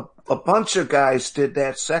 up. a bunch of guys did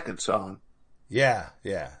that second song. Yeah.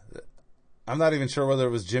 I'm not even sure whether it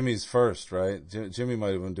was Jimmy's first, right? Jimmy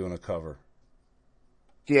might have been doing a cover.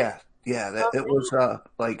 Yeah, it was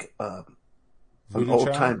like an Voodoo old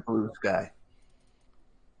Child? time blues guy.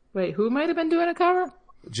 Wait, who might have been doing a cover?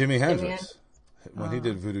 Jimi Hendrix. When he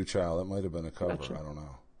did Voodoo Child, it might have been a cover. Gotcha. I don't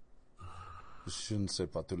know. Je ne sais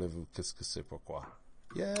pas, tu le veux, qu'est-ce que c'est, pourquoi?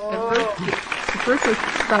 Yeah. At first it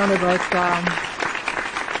sounded like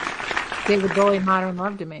David Bowie, Modern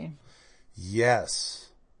Love to me. Yes.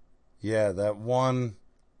 Yeah, that one.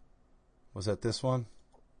 Was that this one?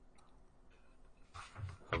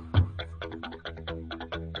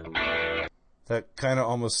 That kind of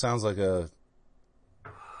almost sounds like a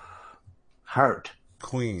Heart.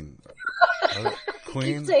 Queen.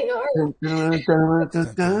 Queen? Saying hard.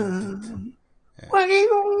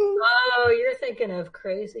 Oh, you're thinking of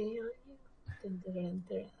Crazy.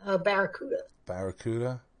 Barracuda.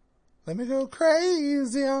 Barracuda. Let me go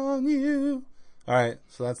crazy on you. All right,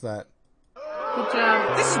 so that's that. Good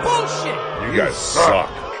job. This is bullshit. You guys suck.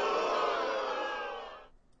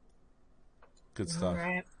 Good All stuff.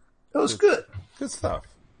 right. It was good. Good stuff.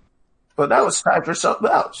 But now it's time for something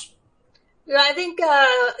else. Yeah, I think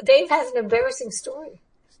Dave has an embarrassing story.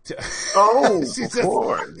 Oh, she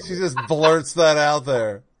Lord. just blurts that out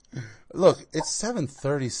there. Look, it's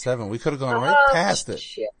 7:37. We could have gone right past it.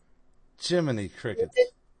 Shit. Jiminy crickets.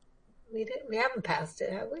 We haven't passed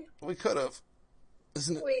it, have we? We could have.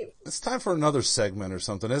 Isn't it? Wait. It's time for another segment or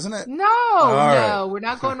something, isn't it? No, right. we're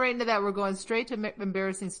not going right into that. We're going straight to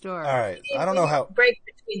embarrassing story. All right. I don't know how. Break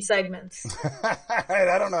between segments.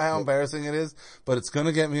 I don't know how embarrassing it is, but it's going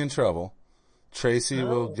to get me in trouble. Tracy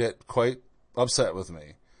will get quite upset with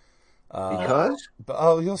me. Because?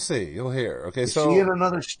 But, you'll see. You'll hear. Okay, Is so she in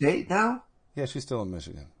another state now? yeah, she's still in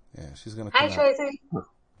Michigan. Yeah, she's going to Hi, come out. Tracy.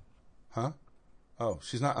 Huh? Oh,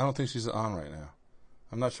 she's not. I don't think she's on right now.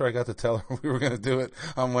 I'm not sure I got to tell her we were going to do it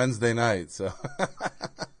on Wednesday night. So,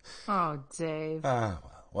 Oh, Dave. well,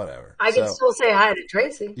 whatever. I can So, still say hi to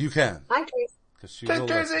Tracy. You can. Hi, Tracy. 'Cause she will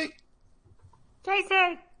listen.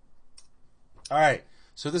 Tracy. All right.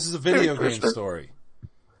 So this is a video Merry game Christmas. story.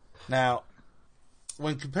 Now,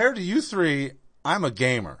 when compared to you 3, I'm a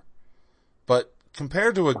gamer. But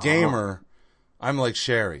compared to a gamer, I'm like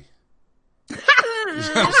Sherry. You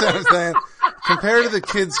understand what I'm saying? Compared to the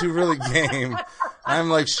kids who really game, I'm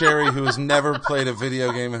like Sherry, who has never played a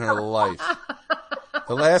video game in her life.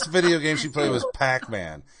 The last video game she played was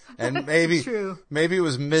Pac-Man. And maybe True. maybe it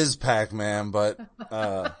was Ms. Pac-Man, but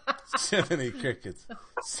Jiminy Crickets.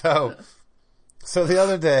 So the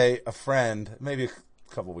other day, a friend, maybe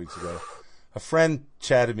a couple weeks ago, a friend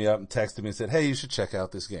chatted me up and texted me and said, "Hey, you should check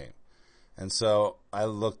out this game." And so I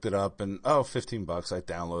looked it up and, $15. I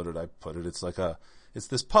downloaded, I put it. It's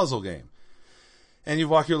this puzzle game. And you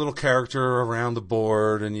walk your little character around the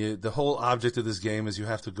board, and the whole object of this game is you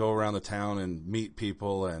have to go around the town and meet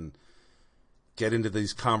people and get into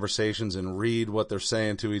these conversations and read what they're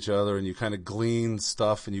saying to each other, and you kind of glean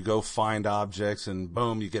stuff and you go find objects, and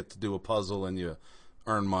boom, you get to do a puzzle and you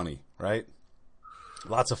earn money, right?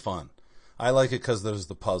 Lots of fun. I like it because there's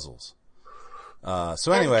the puzzles.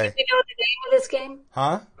 So anyway. Can we know the name of this game?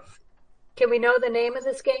 Huh? Can we know the name of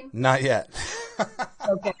this game? Not yet.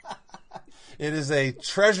 Okay. It is a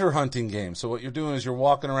treasure hunting game. So what you're doing is you're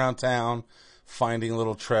walking around town, finding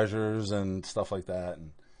little treasures and stuff like that.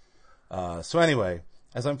 And so anyway,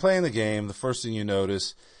 as I'm playing the game, the first thing you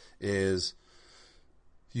notice is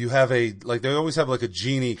you have they always have like a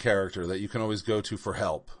genie character that you can always go to for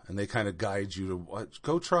help. And they kind of guide you to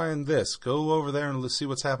go try this, go over there and let's see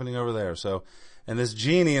what's happening over there. So, and this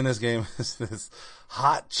genie in this game is this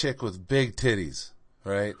hot chick with big titties,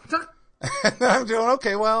 right? And I'm doing,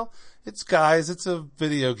 okay, well, it's guys, it's a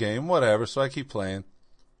video game, whatever. So I keep playing.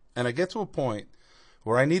 And I get to a point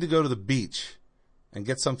where I need to go to the beach and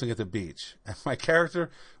get something at the beach. And my character,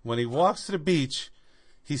 when he walks to the beach,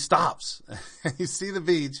 he stops. And you see the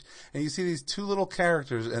beach, and you see these two little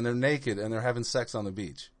characters, and they're naked, and they're having sex on the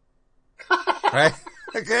beach. Right?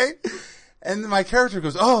 Okay? And my character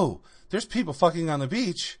goes, "Oh, there's people fucking on the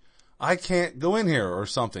beach. I can't go in here," or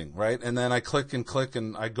something, right? And then I click,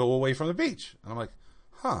 and I go away from the beach. And I'm like,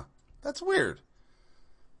 huh, that's weird.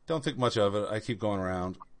 Don't think much of it. I keep going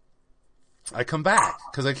around. I come back,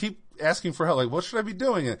 because I keep asking for help. Like, what should I be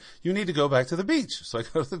doing? And you need to go back to the beach. So I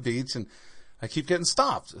go to the beach, and I keep getting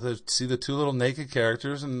stopped. I see the two little naked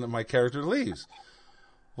characters, and my character leaves.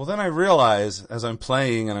 Well, then I realize, as I'm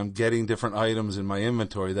playing and I'm getting different items in my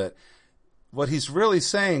inventory, that what he's really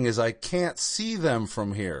saying is I can't see them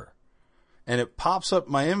from here. And it pops up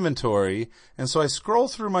my inventory, and so I scroll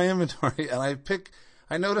through my inventory, and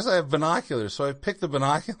I notice I have binoculars, so I pick the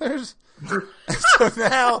binoculars. And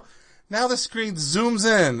so now the screen zooms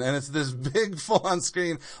in, and it's this big full-on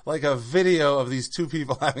screen, like a video of these two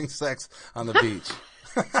people having sex on the beach.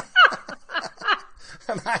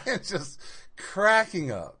 And I am just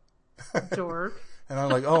cracking up. Dork. And I'm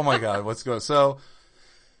like, oh my God, what's going on? So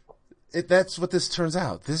that's what this turns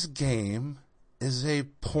out. This game is a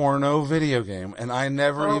porno video game, and I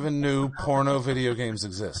never even knew porno video games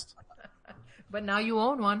exist. But now you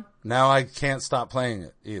own one. Now I can't stop playing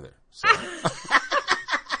it either. So.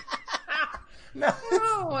 No,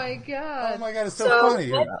 Oh my God. oh my God, it's so funny.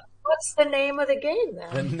 What's the name of the game The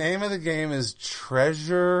then? name of the game is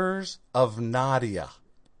Treasures of Nadia.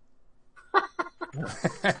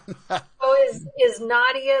 Oh, is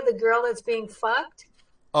Nadia the girl that's being fucked?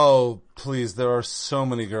 Oh, please, there are so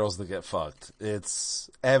many girls that get fucked.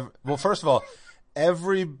 Well, first of all,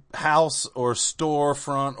 every house or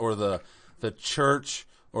storefront or the church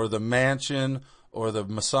or the mansion or the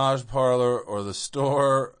massage parlor or the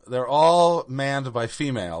store, they're all manned by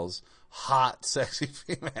females, hot, sexy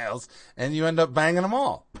females, and you end up banging them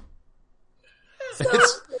all. So,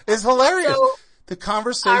 It's hilarious. so The are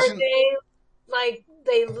conversation.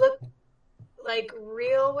 they look like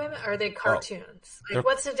real women? Or are they cartoons? They're- Like,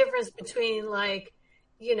 what's the difference between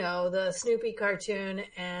the Snoopy cartoon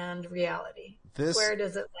and reality? This Where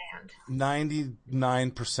does it land?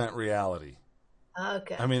 99% reality.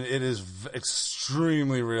 Okay. I mean, it is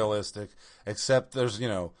extremely realistic, except there's,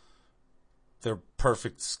 their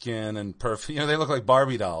perfect skin and perfect, they look like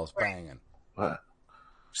Barbie dolls banging.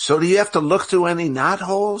 So do you have to look through any knot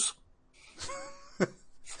holes?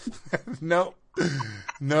 No.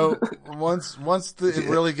 Once it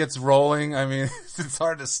really gets rolling, I mean, it's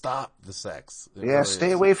hard to stop the sex. It Yeah, really stay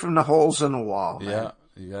is. away from the holes in the wall. Man. Yeah,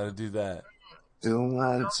 you got to do that. So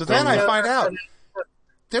Don't then I find out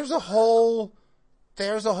there's a whole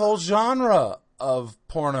genre of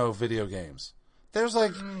porno video games. There's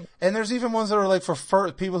and there's even ones that are like for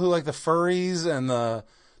people who like the furries and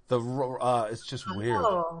it's just weird.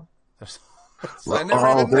 Oh. I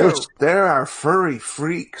never even knew. there are furry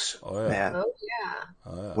freaks, Oh, yeah. man. Oh,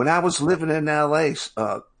 yeah. When I was living in L.A.,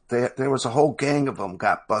 there was a whole gang of them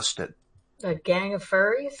got busted. A gang of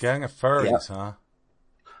furries? Gang of furries, huh?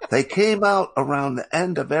 They came out around the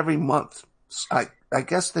end of every month. I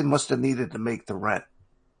guess they must have needed to make the rent.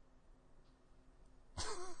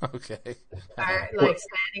 Okay. Are,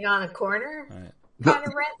 standing on a corner Right. kind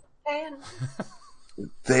of rent paying?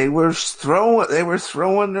 They were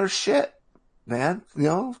throwing their shit, man. You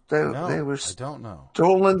know, they were I don't know.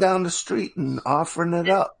 strolling down the street and offering it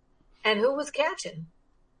up. And who was catching?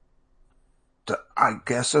 I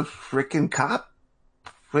guess a freaking cop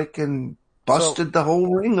freaking busted the whole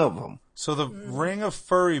ring of them. So the ring of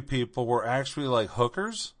furry people were actually like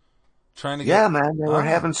hookers trying to get... Yeah, man, they were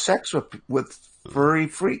having sex with furry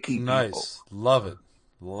freaky people. Nice. Love it.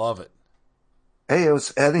 Love it. Hey, it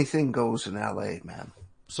was anything goes in LA, man.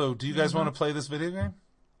 So do you guys want to play this video game?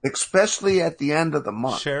 Especially at the end of the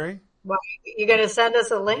month. Sherry? Well, you going to send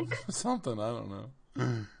us a link? Something, I don't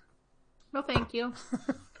know. No, thank you.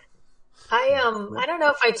 I don't know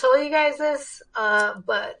if I told you guys this,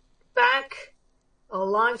 but back a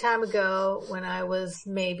long time ago when I was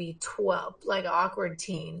maybe 12, like an awkward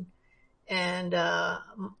teen, and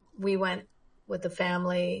we went with the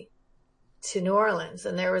family to New Orleans,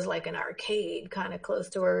 and there was like an arcade kind of close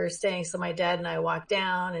to where we were staying. So my dad and I walked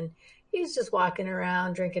down, and he was just walking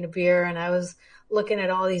around drinking a beer, and I was looking at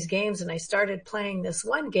all these games, and I started playing this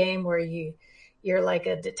one game where you're like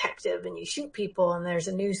a detective and you shoot people and there's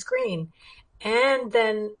a new screen. And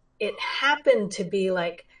then it happened to be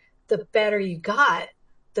like the better you got,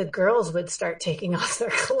 the girls would start taking off their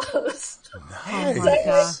clothes. Nice. Oh my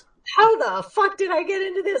God. How the fuck did I get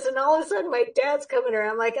into this? And all of a sudden my dad's coming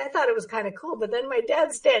around. Like, I thought it was kind of cool, but then my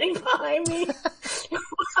dad's standing behind me.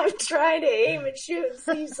 I'm trying to aim and shoot and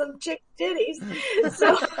see some chick titties.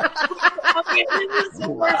 So I'm getting into this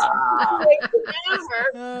worst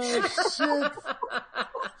ever.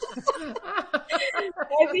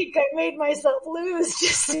 I think I made myself lose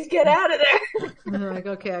just to get out of there. I'm like,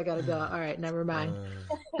 okay, I gotta go. All right, never mind.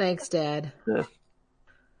 Thanks, Dad.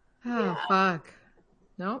 Oh, fuck.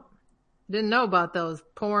 Nope. Didn't know about those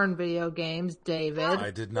porn video games, David.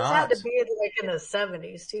 I did It not. had to be like in the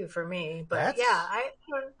 70s too for me. But That's-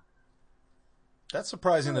 That's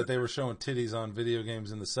surprising that they were showing titties on video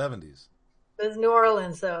games in the 70s. it was New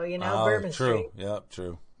Orleans though, Bourbon true. Street. Yep,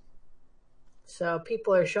 true. So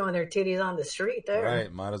people are showing their titties on the street there.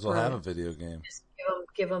 Right, might as well have a video game. Just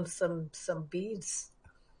give them some beads.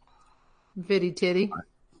 Viddy titty.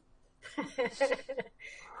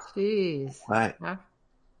 Jeez. Right. Huh?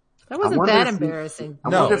 That wasn't wonder that if you- embarrassing. I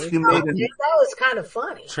No. wonder if you made That it. was kind of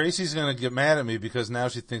funny. Tracy's going to get mad at me because now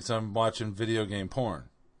she thinks I'm watching video game porn,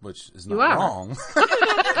 which is not You are. wrong.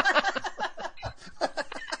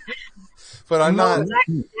 But I'm not.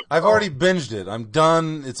 I've already binged it. I'm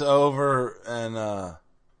done. It's over. And,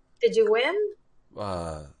 Did you win?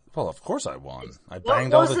 well, of course I won. I What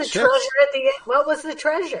banged all was the the chicks. treasure at the end? What was the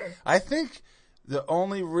treasure? I think the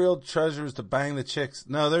only real treasure is to bang the chicks.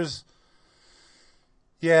 No,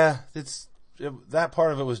 that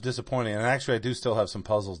part of it was disappointing. And actually, I do still have some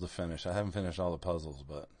puzzles to finish. I haven't finished all the puzzles,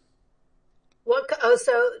 but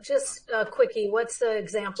So just a quickie. What's the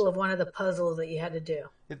example of one of the puzzles that you had to do?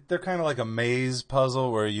 they're kind of like a maze puzzle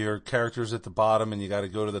where your character's at the bottom and you got to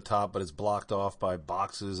go to the top, but it's blocked off by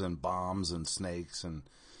boxes and bombs and snakes, and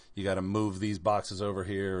you got to move these boxes over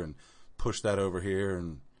here and push that over here,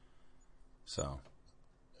 and so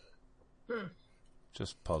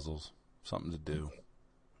just puzzles, something to do.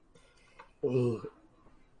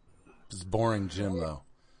 It's boring gym though.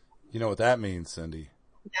 You know what that means, Cindy?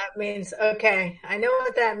 That means, okay, I know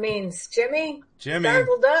what that means. Jimmy, Jimmy,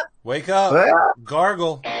 gargled up. wake up,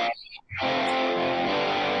 gargle.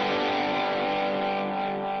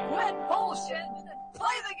 Quit bullshit.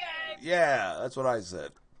 Play the game. Yeah, that's what I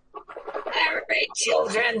said. All right,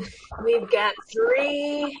 children. We've got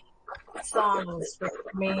 3 songs for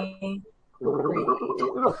me.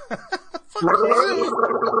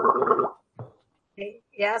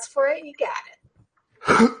 You asked for it, you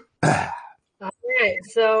got it. All right,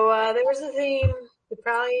 so there's a theme. You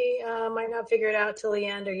probably might not figure it out till the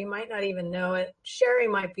end, or you might not even know it. Sherry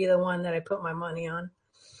might be the one that I put my money on.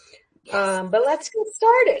 But let's get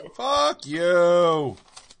started. Fuck you.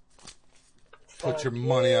 Put your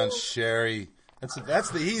money on Sherry. That's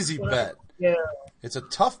the easy bet. Yeah, It's a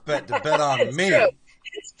tough bet to bet on it's me. true.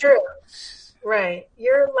 It's true. Right.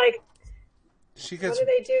 You're like, She what gets do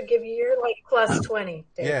they do? You're like plus 20.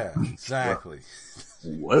 Dave. yeah, exactly.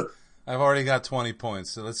 What? I've already got 20 points,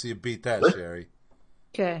 so let's see you beat that, Sherry.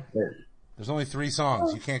 Okay. There's only 3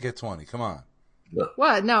 songs. You can't get 20. Come on.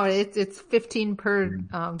 What? No, it's 15 per.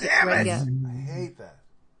 Damn right, it! yeah. I hate that.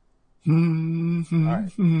 All right,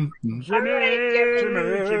 Jimmy.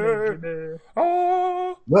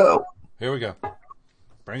 Oh. Well, Here we go.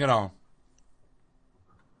 Bring it on.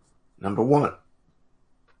 number 1.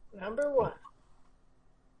 Number 1.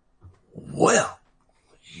 Well,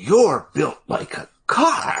 you're built like a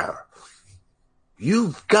car.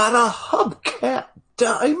 You've got a hubcap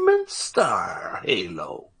diamond star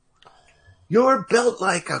halo. You're built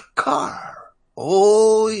like a car.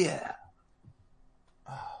 Oh, yeah.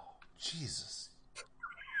 Jesus.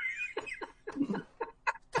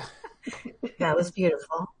 That was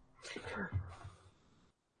beautiful.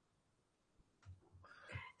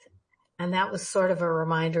 And that was sort of a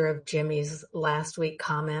reminder of Jimmy's last week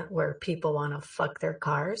comment where people want to fuck their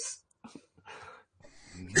cars.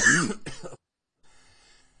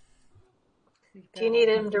 Do you need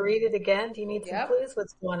him to read it again? Do you need some clues?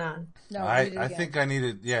 What's going on? No, I think I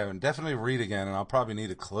need to, and definitely read again, and I'll probably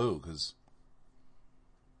need a clue, because...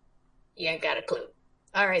 You ain't got a clue.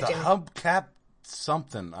 All right, The Jimmy. hubcap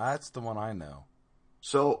something. That's the one I know.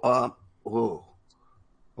 So,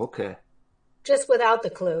 okay. Just without the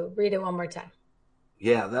clue. Read it one more time.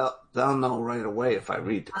 Yeah, they'll know right away if I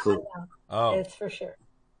read the clue. Oh. It's for sure.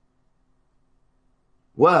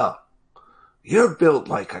 Well, you're built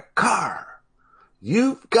like a car.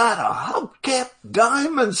 You've got a hubcap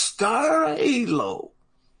diamond star halo.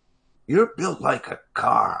 You're built like a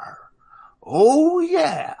car. Oh,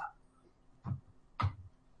 yeah. You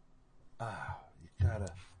got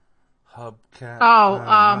a hubcap.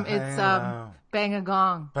 Oh, it's Bang a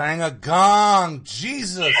Gong. Bang a Gong.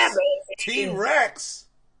 Jesus. Yeah, T-Rex.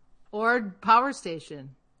 Or Power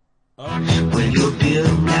Station. When you're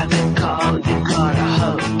built like a car, you got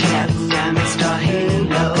a hubcap diamond star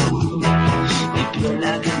halo. You built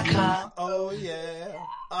like a car. Oh, yeah.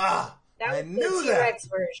 That I was knew the T-Rex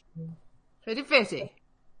version. 50-50.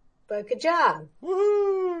 But good job.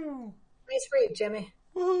 Woo. Nice read, Jimmy.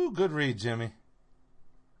 Woo. Good read, Jimmy.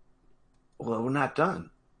 Well, we're not done.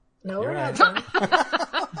 No, You're we're not right. done.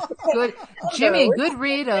 Good, Jimmy, good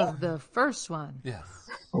read of the first one. Yes.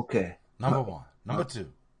 Okay. Number one. Number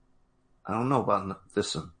two. I don't know about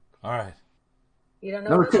this one. All right. You don't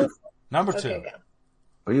know Number what two. this is? Number Okay, two. go.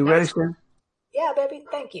 Are you ready, Sam? Yeah, baby.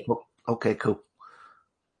 Thank you. Okay, cool.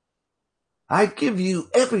 I give you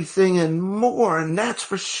everything and more, and that's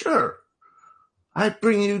for sure. I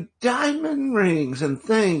bring you diamond rings and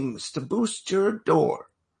things to boost your door.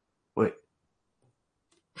 Wait.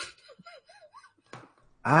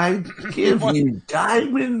 I give you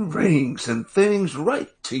diamond rings and things right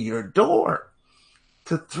to your door.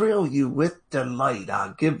 To thrill you with delight,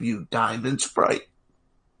 I'll give you diamond Sprite.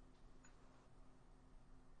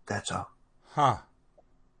 That's all. Huh.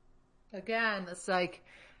 Again, it's like,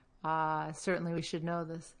 certainly we should know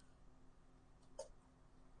this.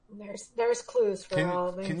 There's clues for all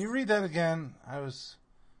of these. Can you read that again?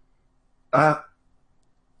 I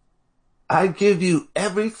give you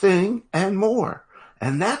everything and more,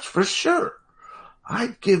 and that's for sure.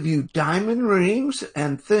 I give you diamond rings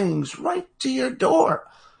and things right to your door.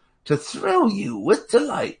 To thrill you with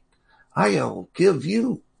delight, I'll give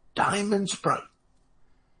you diamond Sprite.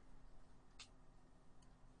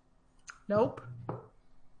 Nope.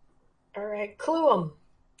 All right, clue them.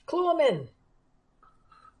 Clue them in.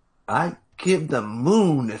 I'd give the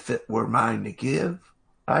moon if it were mine to give.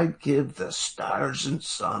 I'd give the stars and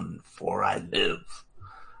sun for I live.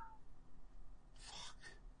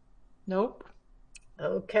 Nope.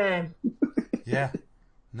 Okay. Yeah.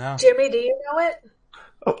 No. Jimmy, do you know it?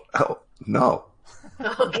 Oh, no.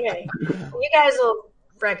 Okay. You guys will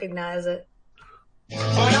recognize it.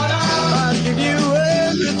 I'll give you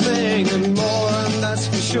everything and more, and that's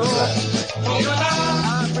for sure.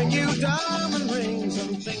 I'll bring you diamond rings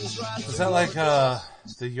and things right. Is that like the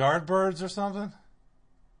Yardbirds or something?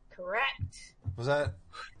 Correct. Was that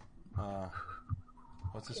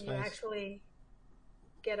what's his Can you face? actually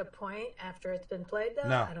get a point after it's been played, though?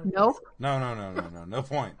 No. I don't Nope. think so. No. No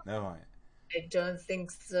point. No point. I don't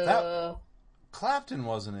think so. That- Clapton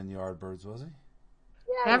wasn't in Yardbirds, was he?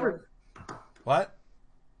 Yeah, Never. What?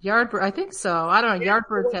 Yardbird, I think so. I don't know.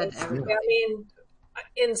 Yardbirds had I everything. mean,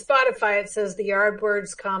 in Spotify it says the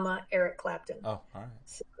Yardbirds, comma Eric Clapton. Oh, all right.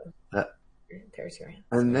 So, Uh, there's your answer.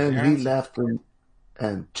 And then Aaron's- he left,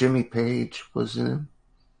 and Jimmy Page was in him.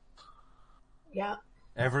 Yeah.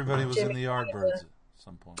 Everybody was in Jimmy the Yardbirds at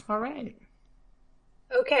some point. All right.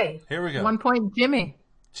 Okay. Here we go. 1 point, Jimmy.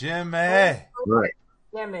 Jimmy. Right.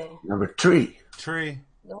 Jimmy. Number 3. Tree.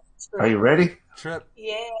 Are you ready? Trip.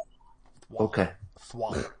 Yeah. Okay.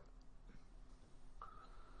 Thwop.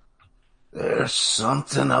 There's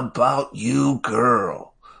something about you,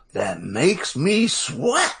 girl, that makes me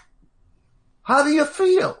sweat. How do you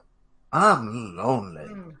feel? I'm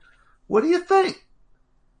lonely. What do you think?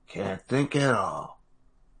 Can't think at all.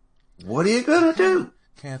 What are you gonna do?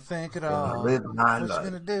 Can't think at Gonna all. live my What you life.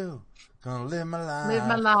 gonna do? Gonna live my life. Live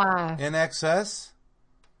my life. In Excess?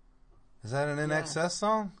 Is that an In Excess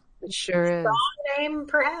song? It sure is. Song name,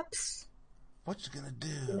 perhaps? What you gonna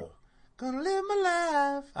do? Gonna live my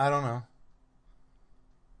life. I don't know.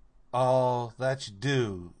 All that you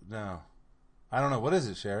do. No. I don't know. What is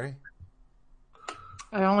it, Sherry?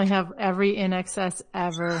 I only have every In Excess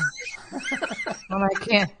ever.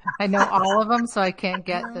 And I know all of them, so I can't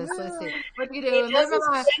get this. Let's see. What do you do? He doesn't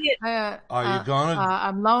say it. Are you gonna?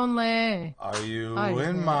 I'm lonely. Are you Oh,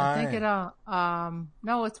 in yeah, mine? I think it all.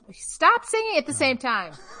 No, it's stop singing at the same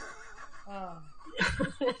time.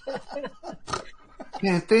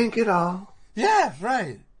 Can't think it all. Yeah,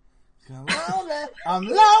 right. I'm lonely. I'm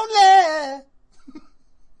lonely.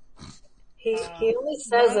 He only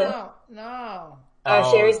says it. No.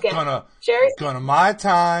 Oh, Sherry's getting Sherry's Gonna my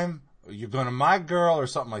time. You're gonna my girl or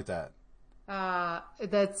something like that.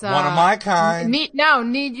 That's One of my kind. Need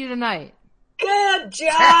you tonight. good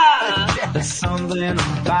job. There's something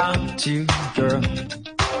about you, girl,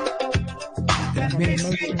 that makes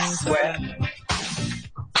me sweat.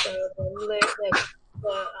 So what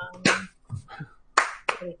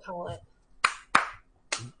do you call it?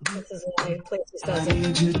 This is the only place he I says it.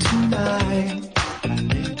 need you tonight. I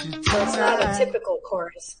need you So it's not a tonight. typical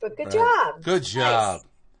chorus, but good job. Good job. Nice.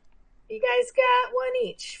 You guys got one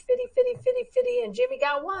each. Fitty, and Jimmy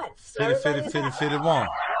got one. So everybody's One.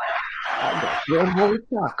 One more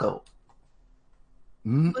taco.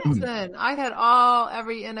 Listen, I had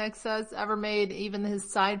every In Excess ever made, even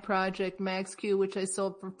his side project, Max Q, which I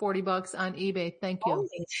sold for $40 on eBay. Thank you. Holy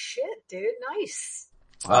shit, dude. Nice.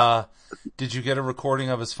 Did you get a recording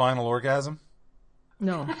of his final orgasm?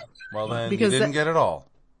 No. Well, then Because you didn't get it all.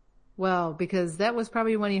 Well, because that was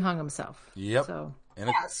probably when he hung himself. Yep. So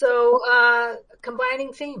So,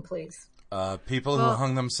 combining theme, please. People who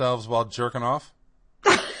hung themselves while jerking off?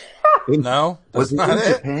 No? Was That's it not in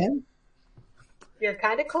it? Japan? You're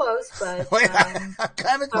kind of close, but Wait,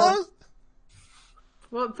 kind of close?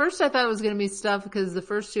 well, at first I thought it was going to be stuff because the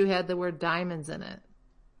first two had the word diamonds in it.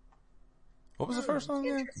 What was the first song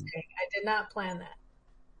again? interesting. I did not plan that.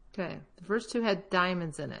 Okay. The first two had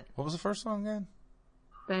diamonds in it. What was the first song again?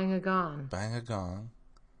 Bang a gone. Bang a Gong.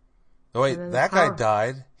 Oh, wait, And then that guy Power-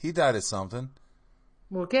 died. He died of something.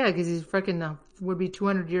 Well, yeah, because he's freaking would be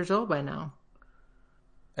 200 years old by now.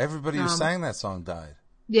 Everybody who sang that song died.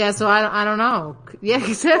 Yeah, so I don't know. Yeah,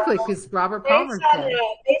 exactly, because Robert Palmer's dead.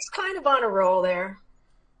 It's kind of on a roll there.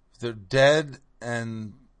 They're dead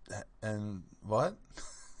and what?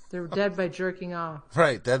 They were dead by jerking off.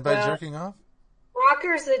 Right, dead by Well- jerking off?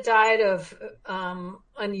 Rockers that died of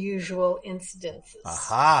unusual incidences.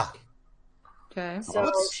 Aha! Okay. So,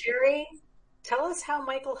 What's- Sherry, tell us how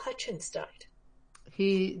Michael Hutchins died.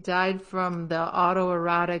 He died from the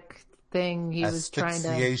autoerotic thing he was trying to.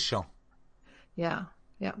 Asphyxiation. Yeah.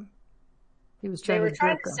 He was They trying were to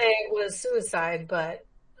trying jerk to him. say it was suicide, but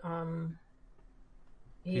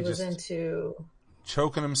he He was just- into.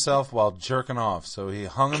 Choking himself while jerking off. So he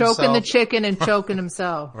hung himself. Choking the chicken and choking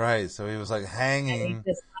himself. Right, so he was like He hanging.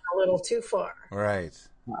 just went a little too far. Right.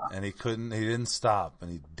 And he didn't stop,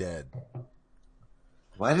 and he's dead.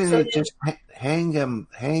 Why didn't he just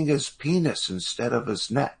hang his penis instead of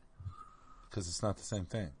his neck? Because it's not the same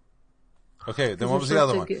thing. Okay, then Because what was we're the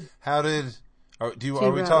other supposed one? to get- How did... Are we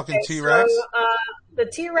T-Rex. talking Okay, T-Rex? So, the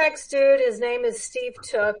T-Rex dude, his name is Steve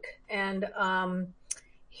Took, and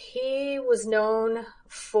he was known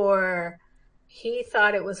for, he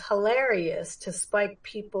thought it was hilarious to spike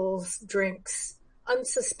people's drinks,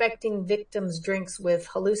 unsuspecting victims' drinks with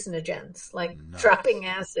hallucinogens, like dropping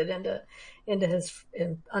acid into his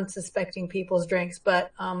unsuspecting people's drinks.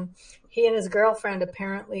 But he and his girlfriend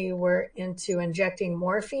apparently were into injecting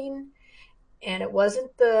morphine, and it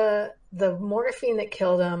wasn't the morphine that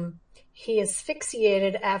killed him. He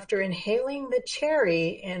asphyxiated after inhaling the cherry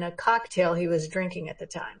in a cocktail he was drinking at the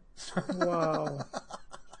time. Whoa.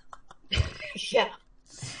 Yeah.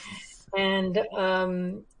 And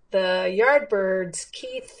the Yardbirds,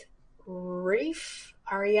 Keith Reif,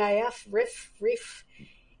 R-E-I-F, Reif.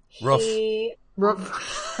 He,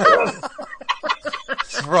 Rough.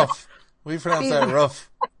 It's rough. We pronounce that rough.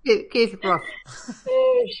 Keith Rough.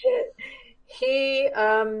 oh shit. He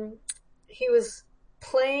was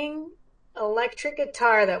playing electric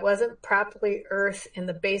guitar that wasn't properly earthed in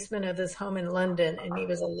the basement of his home in London, and he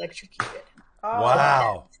was electrocuted.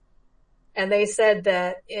 Wow. And they said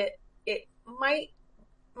that it might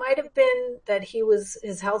have been that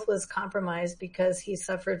his health was compromised because he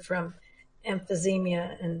suffered from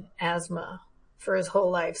emphysema and asthma for his whole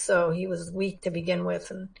life. So he was weak to begin with,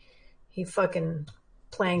 and he fucking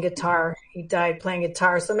playing guitar. He died playing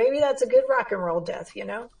guitar. So maybe that's a good rock and roll death, you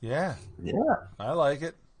know? Yeah, Yeah. I like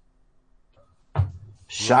it.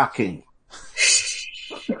 Shocking.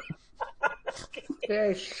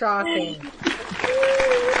 Very shocking.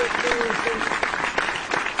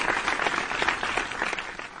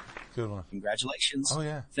 Good one. Congratulations. Oh,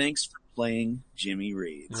 yeah. Thanks for playing Jimmy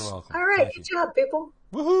Reads. You're welcome. All right, Thank good you. job, people.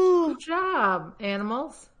 Woohoo! Good job,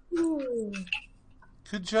 animals. Ooh.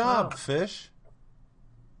 Good job, Wow. fish.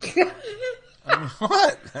 I mean,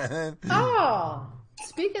 what? Oh,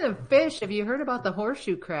 speaking of fish, have you heard about the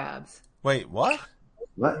horseshoe crabs? Wait, what?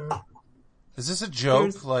 What? Is this a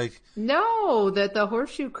joke? There's- Like, No, that the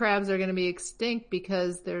horseshoe crabs are going to be extinct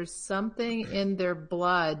because there's something in their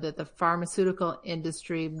blood that the pharmaceutical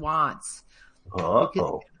industry wants.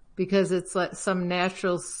 Uh-oh. Because it's like some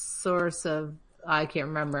natural source of, I can't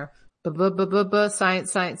remember,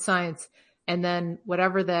 science. And then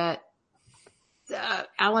whatever that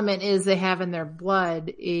element is they have in their blood,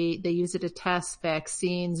 they use it to test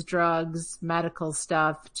vaccines, drugs, medical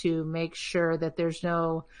stuff to make sure that there's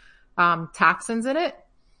no toxins in it.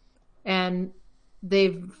 And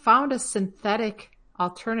they've found a synthetic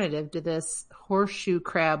alternative to this horseshoe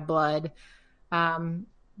crab blood.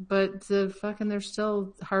 But they're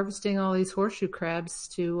still harvesting all these horseshoe crabs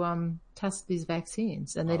to test these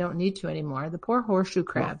vaccines, and they don't need to anymore. The poor horseshoe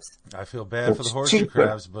crabs. I feel bad for the It's horseshoe cheaper.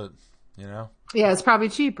 crabs, but, you know, Yeah, it's probably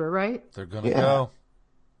cheaper, right? they're going to Yeah. go.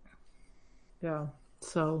 Yeah.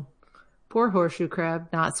 So, poor horseshoe crab,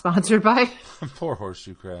 not sponsored by. Poor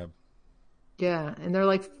horseshoe crab. Yeah, and they're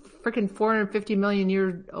like freaking 450 million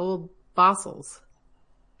year old fossils.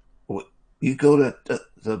 You go to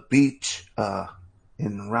the beach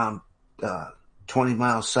in around 20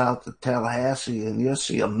 miles south of Tallahassee, and you'll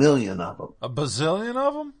see 1 million of them. A bazillion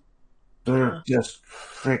of them? They're just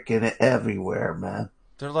freaking everywhere, man.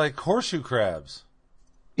 They're like horseshoe crabs.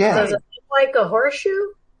 Yeah, Does it look like a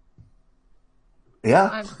horseshoe? yeah.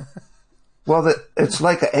 I'm, Well, it's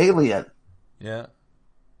like an alien. Yeah.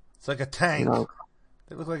 It's like a tank. You know,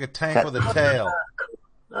 They look like a tank with a tail.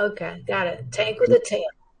 Okay, got it. Tank with a tail.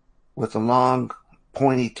 with a long,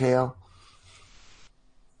 pointy tail.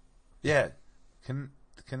 Yeah. Can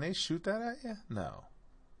they shoot that at you? No.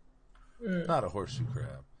 Not a horseshoe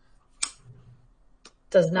crab.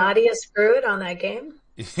 Does Nadia screw it on that game?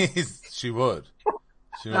 She would.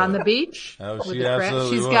 She would. on the beach? Oh, With she the crab?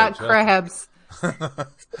 absolutely She's would. got Yeah. crabs.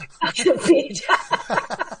 The beach.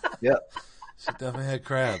 Yep. She definitely had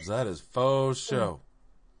crabs. That is faux show.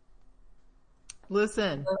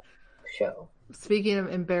 Listen, Show. speaking of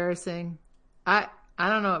embarrassing, I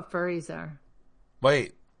don't know what furries are.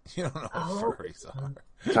 Wait. You don't know what Oh. furries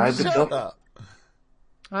are. Time to Shut go. up.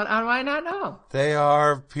 How do I not know? They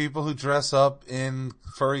are people who dress up in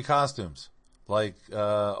furry costumes, like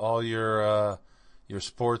all your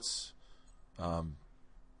sports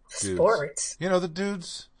dudes. Sports. You know, the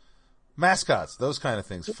dudes, mascots, those kind of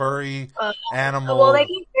things. Furry, animal. Well, they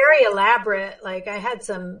get very elaborate. Like I had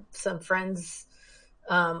some friends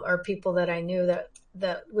or people that I knew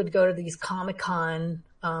that would go to these Comic-Con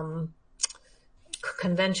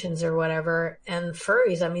conventions or whatever, and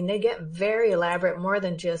furries, I mean, they get very elaborate, more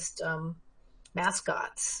than just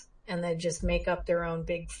mascots, and they just make up their own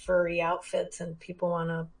big furry outfits, and people want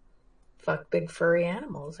to fuck big furry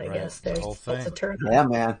animals. I Right, guess the whole that's a thing. term. Yeah,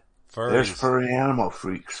 man. There's Furries. furry animal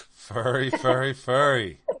freaks. Furry.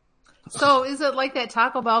 So is it like that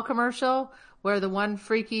Taco Bell commercial where the one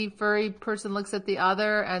freaky furry person looks at the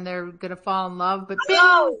other and they're gonna fall in love, but bing,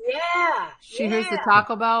 Oh yeah, she hears the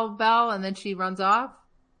Taco Bell and then she runs off?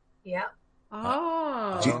 Yeah.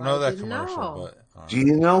 Oh, I don't know that didn't commercial, know. but Do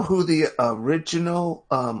you know who the original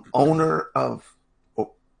owner of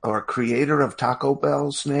or creator of Taco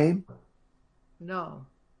Bell's name? No.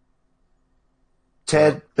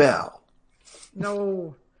 Ted Bell.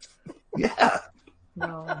 No. Yeah,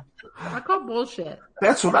 I call bullshit.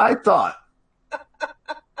 that's what I thought.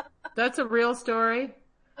 That's a real story?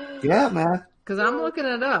 Yeah, man. Because I'm looking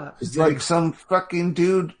it up. It's like some fucking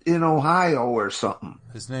dude in Ohio or something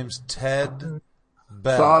his name's Ted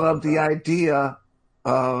Bell. thought of the idea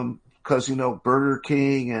because, Burger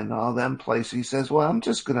King and all them places. He says, well, I'm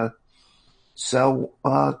just going to sell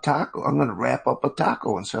taco. I'm going to wrap up a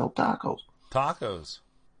taco and sell tacos. Tacos.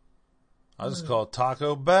 I just call it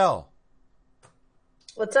Taco Bell.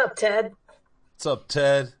 What's up, Ted? What's up,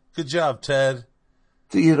 Ted? Good job, Ted.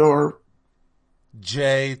 Theodore.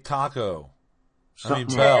 J. Taco. I mean,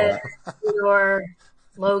 Something Bell. Or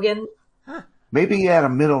Logan? Maybe he had a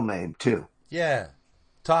middle name too. Yeah.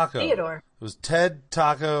 Taco. Theodore. It was Ted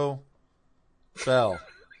Taco Bell.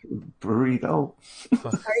 Burrito.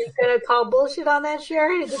 Are you going to call bullshit on that,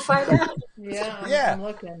 Sherry, to find out? Yeah, Yeah. I'm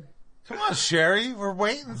looking. Come on, Sherry. We're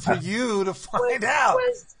waiting for you to find out.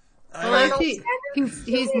 Was Well,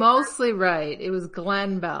 he's mostly right. It was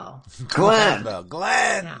Glenn Bell. Glenn. Bell.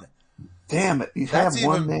 Glenn. Yeah. Damn it. You That's have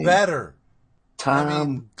one even name. better. Tom. I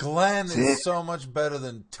mean, Glenn Dick. is so much better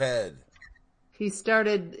than Ted. He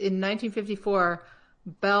started in 1954,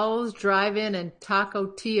 Bell's Drive-In and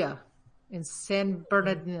Tacotia in San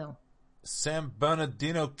Bernardino. San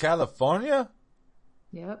Bernardino, California?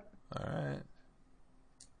 Yep. All right.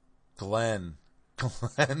 Glenn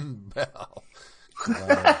Bell.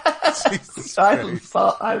 Glenn. Jesus Christ.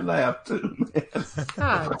 I laughed too, man.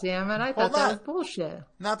 God damn it. I thought that was bullshit.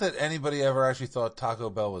 Not that anybody ever actually thought Taco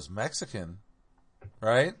Bell was Mexican,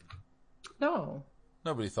 right? No.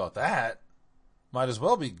 Nobody thought that. Might as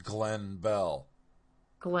well be Glenn Bell.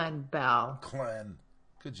 Glenn Bell. Glenn.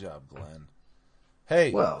 Good job, Glenn.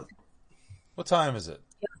 Hey, Well, what time is it?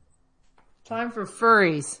 Time for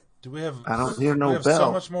furries. Do we have? I don't hear no we have bell.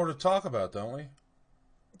 so much more to talk about, don't we?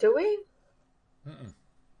 Do we?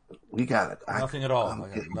 we got it. Nothing at all.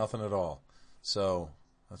 I got nothing at all. So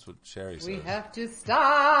that's what Sherry said. We have to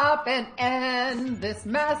stop and end this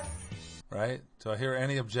mess. Right? Do I hear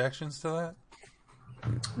any objections to that?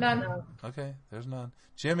 None. Okay, there's none.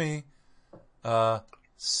 Jimmy,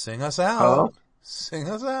 sing us out. Hello? Sing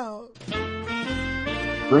us out.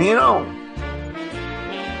 Bring it on.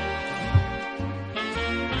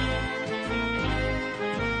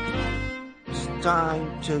 It's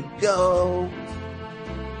time to go.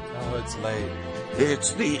 Oh, it's late.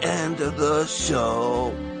 It's the end of the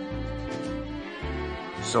show.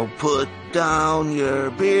 So put down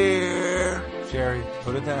your beer Sherry,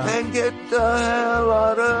 put it down. and get the hell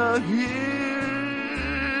out of here.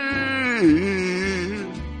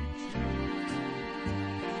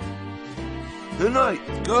 Good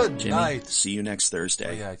night. Good Jimmy, night. see you next Oh,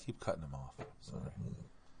 Thursday. yeah, I keep cutting them off. Sorry.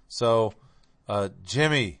 So,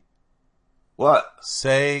 Jimmy, What?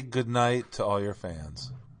 say good night to all your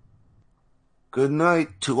fans. Good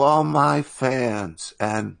night to all my fans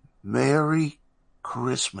and Merry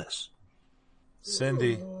Christmas.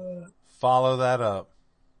 Cindy, follow that up.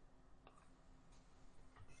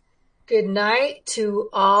 Good night to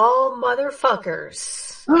all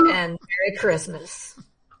motherfuckers and Merry Christmas.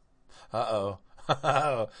 Uh-oh.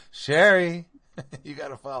 Sherry, you got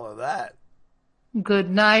to follow that. Good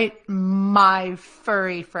night, my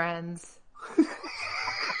furry friends.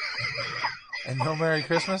 And no Merry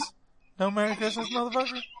Christmas? No Merry Christmas,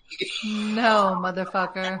 motherfucker? No,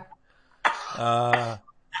 motherfucker.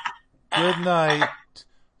 Good night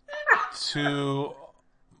to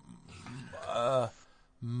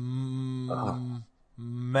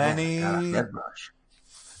many Red Rush.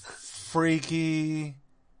 freaky,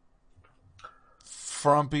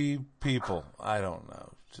 frumpy people. I don't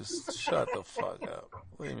know. Just shut the fuck up.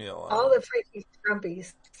 Leave me alone. All the freaky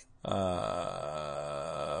Trumpies.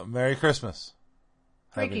 Merry Christmas.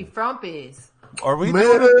 Freaky frumpies. Are we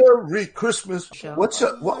doing Merry Christmas. Show. What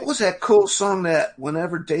was that cool song that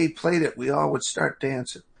whenever Dave played it, we all would start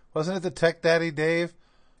dancing? Wasn't it the Tech Daddy Dave?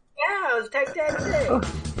 Yeah, let's take that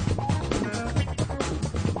too.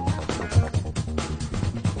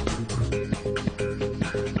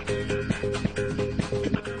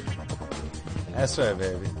 That's right,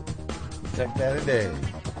 baby. Tech Daddy Dave.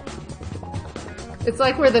 It's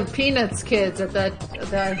like we're the Peanuts kids at that.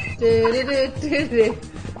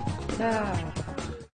 Ah.